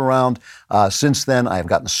my life around. Since then, I have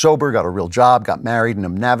gotten sober, got a real job, got married, and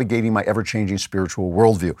am navigating my ever-changing spiritual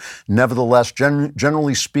worldview. Nevertheless,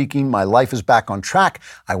 generally speaking, my life is back on track.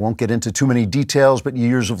 I won't get into too many details, but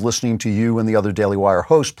years of listening to you and the other Daily Wire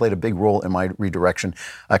hosts played a big role in my redirection,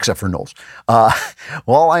 except for Knowles.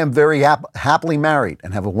 While I am very happily married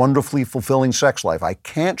and have a wonderfully fulfilling sex life, I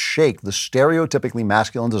can't shake the stereotypically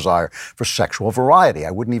masculine desire for sexual variety.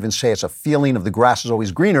 I wouldn't even say it's a feeling of the grass is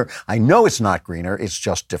always greener. I know it's not greener, it's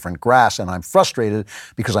just different grass, and I'm frustrated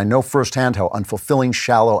because I know firsthand how unfulfilling,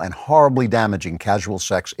 shallow, and horribly damaging casual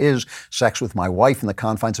sex is. Sex with my wife in the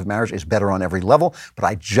confines of marriage is better on every level, but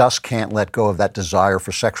I just can't let go of that desire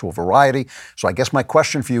for sexual variety. So I guess my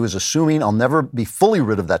question for you is, assuming I'll never be fully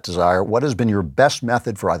rid of that desire, what has been your best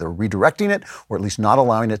method for either redirecting it or at least not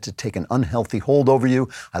allowing it to take an unhealthy hold over you?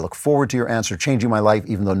 I look forward to your answer changing my life,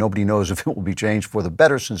 even though nobody knows if it will be changed for the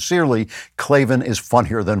better. Sincerely, Clavin is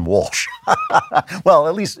funnier than Walsh. Well,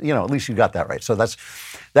 at least you got that right. So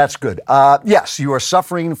that's good. Yes, you are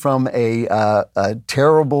suffering from a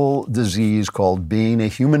terrible disease called being a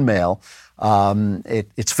human male.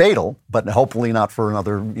 It's fatal, but hopefully not for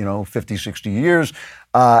another, 50, 60 years.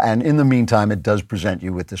 And in the meantime, it does present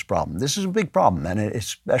you with this problem. This is a big problem, and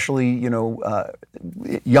especially,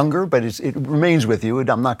 younger, but it remains with you.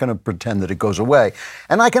 I'm not going to pretend that it goes away.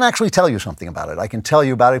 And I can actually tell you something about it. I can tell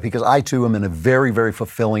you about it because I, too, am in a very, very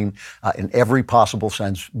fulfilling, in every possible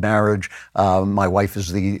sense, marriage. My wife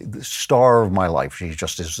is the star of my life. She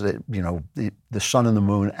just is, the sun and the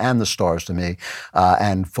moon and the stars to me,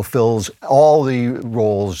 and fulfills all the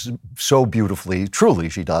roles so beautifully. Truly,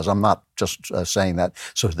 she does. I'm not just saying that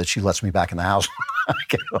so that she lets me back in the house when I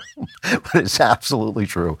get home. But it's absolutely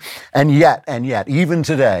true. And yet, even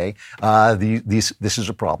today, this is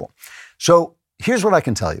a problem. So here's what I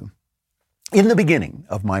can tell you. In the beginning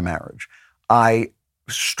of my marriage, I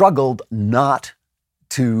struggled not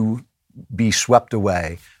to be swept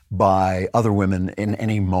away by other women in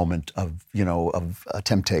any moment of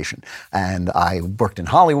temptation. And I worked in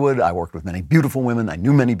Hollywood. I worked with many beautiful women. I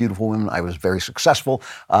knew many beautiful women. I was very successful.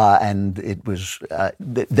 And it was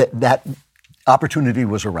that opportunity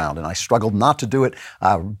was around. And I struggled not to do it,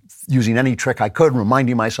 using any trick I could,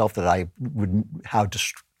 reminding myself that how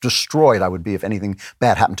destroyed I would be if anything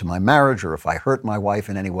bad happened to my marriage or if I hurt my wife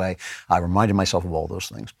in any way. I reminded myself of all those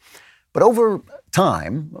things. But over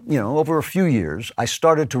time, over a few years, I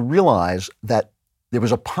started to realize that there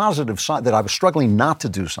was a positive side, that I was struggling not to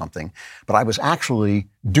do something, but I was actually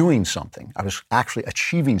doing something. I was actually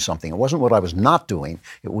achieving something. It wasn't what I was not doing.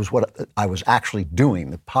 It was what I was actually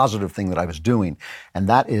doing, the positive thing that I was doing. And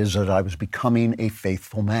that is that I was becoming a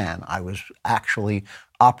faithful man. I was actually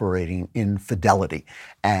operating in fidelity.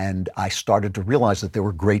 And I started to realize that there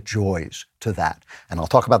were great joys to that. And I'll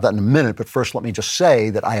talk about that in a minute, but first let me just say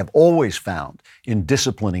that I have always found in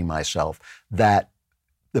disciplining myself that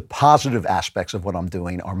the positive aspects of what I'm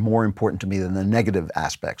doing are more important to me than the negative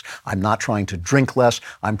aspects. I'm not trying to drink less.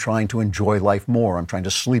 I'm trying to enjoy life more. I'm trying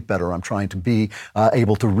to sleep better. I'm trying to be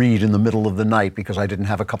able to read in the middle of the night because I didn't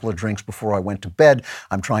have a couple of drinks before I went to bed.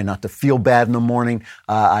 I'm trying not to feel bad in the morning.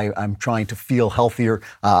 I'm trying to feel healthier.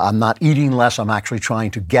 I'm not eating less. I'm actually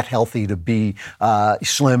trying to get healthy, to be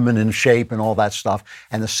slim and in shape and all that stuff.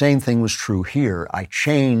 And the same thing was true here. I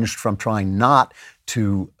changed from trying not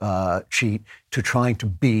to cheat to trying to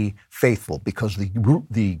be faithful, because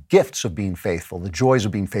the gifts of being faithful, the joys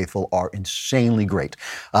of being faithful are insanely great.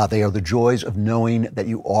 They are the joys of knowing that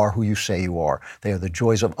you are who you say you are. They are the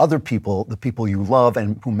joys of other people, the people you love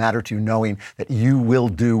and who matter to you, knowing that you will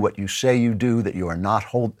do what you say you do, that you are not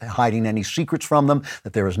hiding any secrets from them,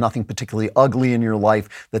 that there is nothing particularly ugly in your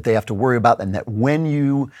life that they have to worry about, and that when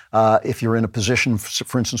you, if you're in a position,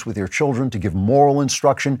 for instance, with your children, to give moral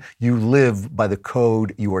instruction, you live by the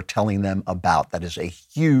code you are telling them about. That is a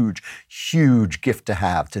huge, huge gift to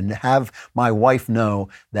have my wife know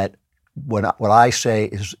that what I say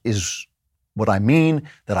is what I mean,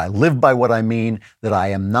 that I live by what I mean, that I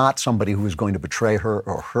am not somebody who is going to betray her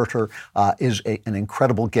or hurt her, is an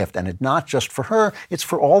incredible gift. And it's not just for her, it's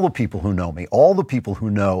for all the people who know me, all the people who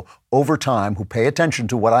know over time, who pay attention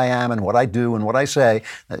to what I am and what I do and what I say.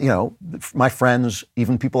 My friends,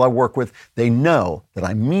 even people I work with, they know that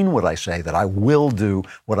I mean what I say, that I will do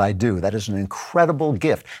what I do. That is an incredible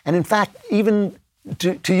gift. And in fact, even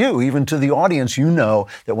to you, even to the audience, you know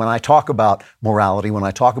that when I talk about morality, when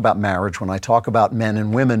I talk about marriage, when I talk about men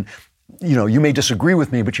and women, you may disagree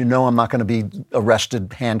with me, but I'm not going to be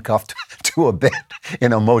arrested, handcuffed to a bed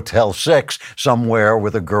in a Motel 6 somewhere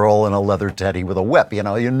with a girl and a leather teddy with a whip. You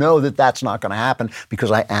know that that's not going to happen,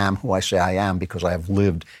 because I am who I say I am, because I have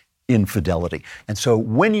lived infidelity. And so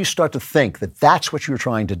when you start to think that that's what you're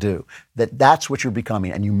trying to do, that that's what you're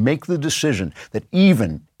becoming, and you make the decision that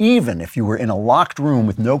even if you were in a locked room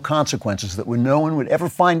with no consequences that no one would ever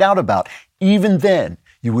find out about, even then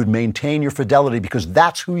you would maintain your fidelity because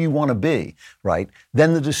that's who you want to be, right?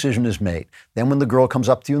 Then the decision is made. Then when the girl comes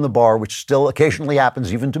up to you in the bar, which still occasionally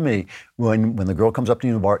happens even to me, when the girl comes up to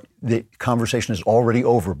you in the bar, the conversation is already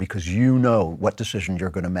over because you know what decision you're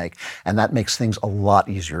going to make. And that makes things a lot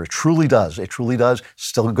easier. It truly does. It truly does.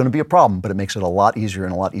 Still going to be a problem, but it makes it a lot easier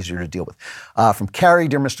and a lot easier to deal with. From Carrie,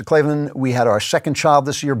 dear Mr. Klavan, we had our second child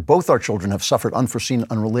this year. Both our children have suffered unforeseen,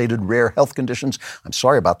 unrelated, rare health conditions. I'm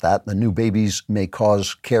sorry about that. The new babies may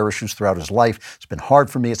cause care issues throughout his life. It's been hard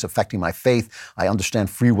for me. It's affecting my faith. I understand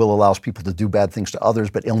free will allows people to do bad things to others,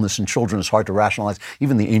 but illness in children is hard to rationalize.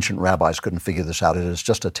 Even the ancient rabbis couldn't figure this out. It is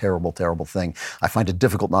just a terrible, terrible thing. I find it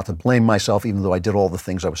difficult not to blame myself, even though I did all the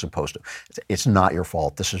things I was supposed to. It's not your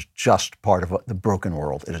fault. This is just part of the broken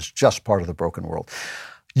world. It is just part of the broken world.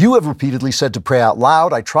 You have repeatedly said to pray out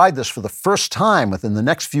loud. I tried this for the first time. Within the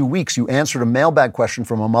next few weeks, you answered a mailbag question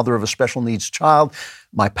from a mother of a special needs child.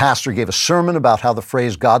 My pastor gave a sermon about how the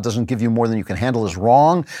phrase, God doesn't give you more than you can handle, is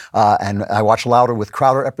wrong. And I watched Louder with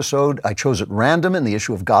Crowder episode. I chose it random, and the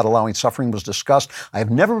issue of God allowing suffering was discussed. I have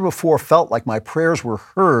never before felt like my prayers were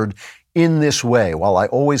heard in this way. While I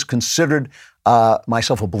always considered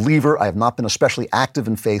myself a believer, I have not been especially active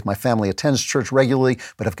in faith. My family attends church regularly,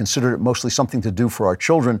 but have considered it mostly something to do for our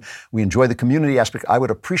children. We enjoy the community aspect. I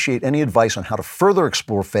would appreciate any advice on how to further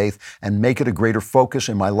explore faith and make it a greater focus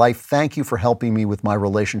in my life. Thank you for helping me with my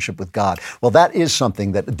relationship with God. Well, that is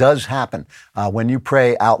something that does happen when you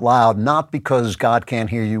pray out loud, not because God can't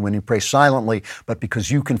hear you when you pray silently, but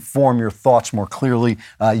because you can form your thoughts more clearly.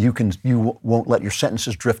 You won't let your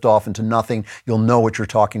sentences drift off into nothing. You'll know what you're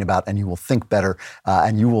talking about, and you will think better,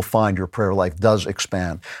 and you will find your prayer life does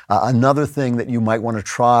expand. Another thing that you might want to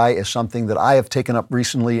try is something that I have taken up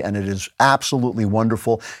recently, and it is absolutely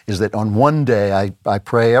wonderful, is that on one day, I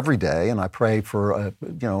pray every day, and I pray for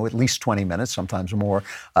at least 20 minutes, sometimes more,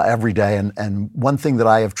 every day. And one thing that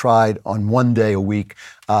I have tried on one day a week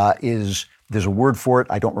is, there's a word for it.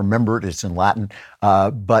 I don't remember it. It's in Latin.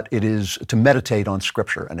 But it is to meditate on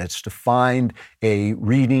Scripture. And it's to find a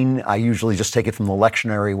reading. I usually just take it from the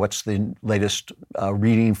lectionary. What's the latest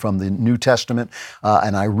reading from the New Testament?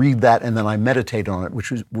 And I read that, and then I meditate on it,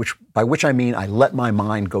 by which I mean I let my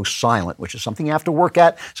mind go silent, which is something you have to work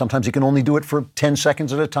at. Sometimes you can only do it for 10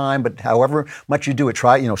 seconds at a time, but however much you do it,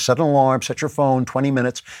 try, set an alarm, set your phone, 20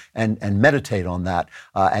 minutes, and meditate on that.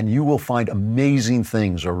 And you will find amazing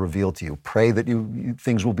things are revealed to you. Pray that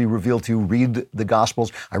things will be revealed to you. Read the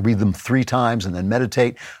Gospels. I read them 3 times and then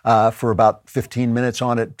meditate for about 15 minutes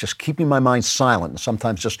on it, just keeping my mind silent, and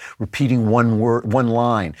sometimes just repeating one word, one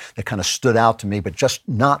line that kind of stood out to me, but just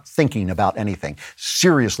not thinking about anything,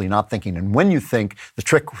 seriously not thinking. And when you think, the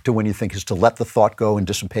trick to when you think is to let the thought go and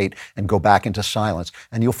dissipate and go back into silence.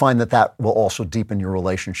 And you'll find that will also deepen your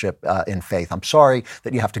relationship in faith. I'm sorry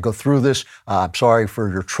that you have to go through this. I'm sorry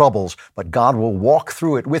for your troubles, but God will walk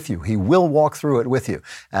through it with you. He will walk through it with you.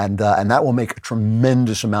 And that will make a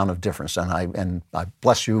tremendous amount of difference. And I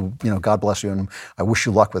bless you, God bless you, and I wish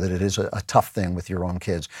you luck with it. It is a tough thing with your own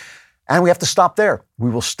kids. And we have to stop there. We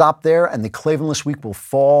will stop there, and the Klavanless week will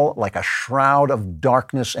fall like a shroud of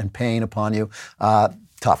darkness and pain upon you.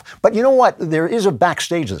 Tough. But you know what? There is a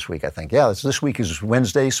backstage this week, I think. Yeah, this week is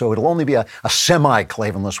Wednesday, so it'll only be a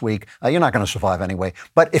semi-Klavanless week. You're not going to survive anyway.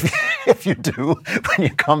 But if you do, when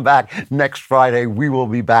you come back next Friday, we will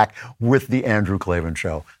be back with The Andrew Klavan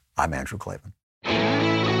Show. I'm Andrew Klavan.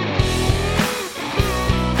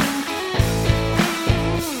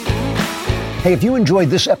 Hey, if you enjoyed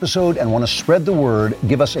this episode and want to spread the word,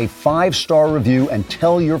 give us a 5-star review and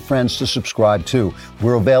tell your friends to subscribe too.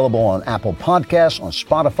 We're available on Apple Podcasts, on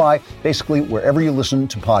Spotify, basically wherever you listen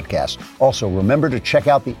to podcasts. Also, remember to check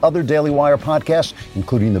out the other Daily Wire podcasts,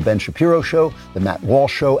 including The Ben Shapiro Show, The Matt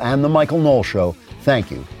Walsh Show, and The Michael Knowles Show.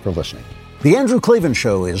 Thank you for listening. The Andrew Klavan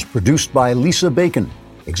Show is produced by Lisa Bacon.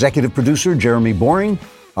 Executive producer Jeremy Boring.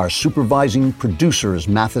 Our supervising producer is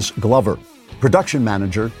Mathis Glover. Production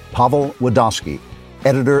manager, Pavel Wadowski.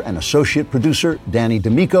 Editor and associate producer, Danny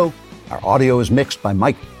D'Amico. Our audio is mixed by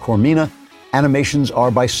Mike Cormina. Animations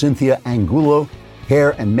are by Cynthia Angulo.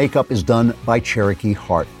 Hair and makeup is done by Cherokee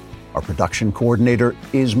Hart. Our production coordinator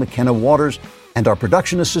is McKenna Waters. And our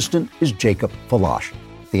production assistant is Jacob Falash.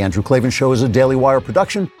 The Andrew Klavan Show is a Daily Wire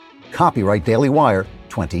production. Copyright Daily Wire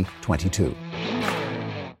 2022.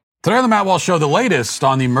 Today on the Matt Walsh Show, the latest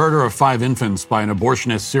on the murder of 5 infants by an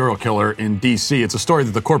abortionist serial killer in D.C. It's a story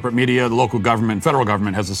that the corporate media, the local government, federal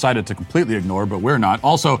government has decided to completely ignore, but we're not.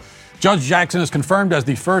 Also, Judge Jackson is confirmed as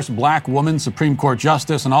the first black woman Supreme Court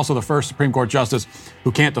justice and also the first Supreme Court justice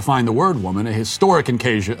who can't define the word woman, a historic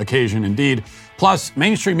occasion indeed. Plus,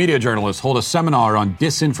 mainstream media journalists hold a seminar on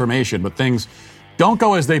disinformation, but things don't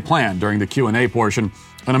go as they planned during the Q&A portion.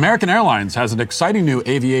 And American Airlines has an exciting new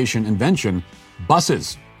aviation invention,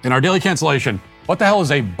 buses. In our daily cancellation, What the hell is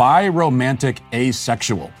a biromantic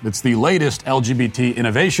asexual? It's the latest LGBT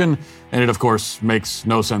innovation, and it, of course, makes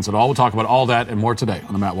no sense at all. We'll talk about all that and more today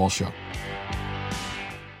on The Matt Walsh Show.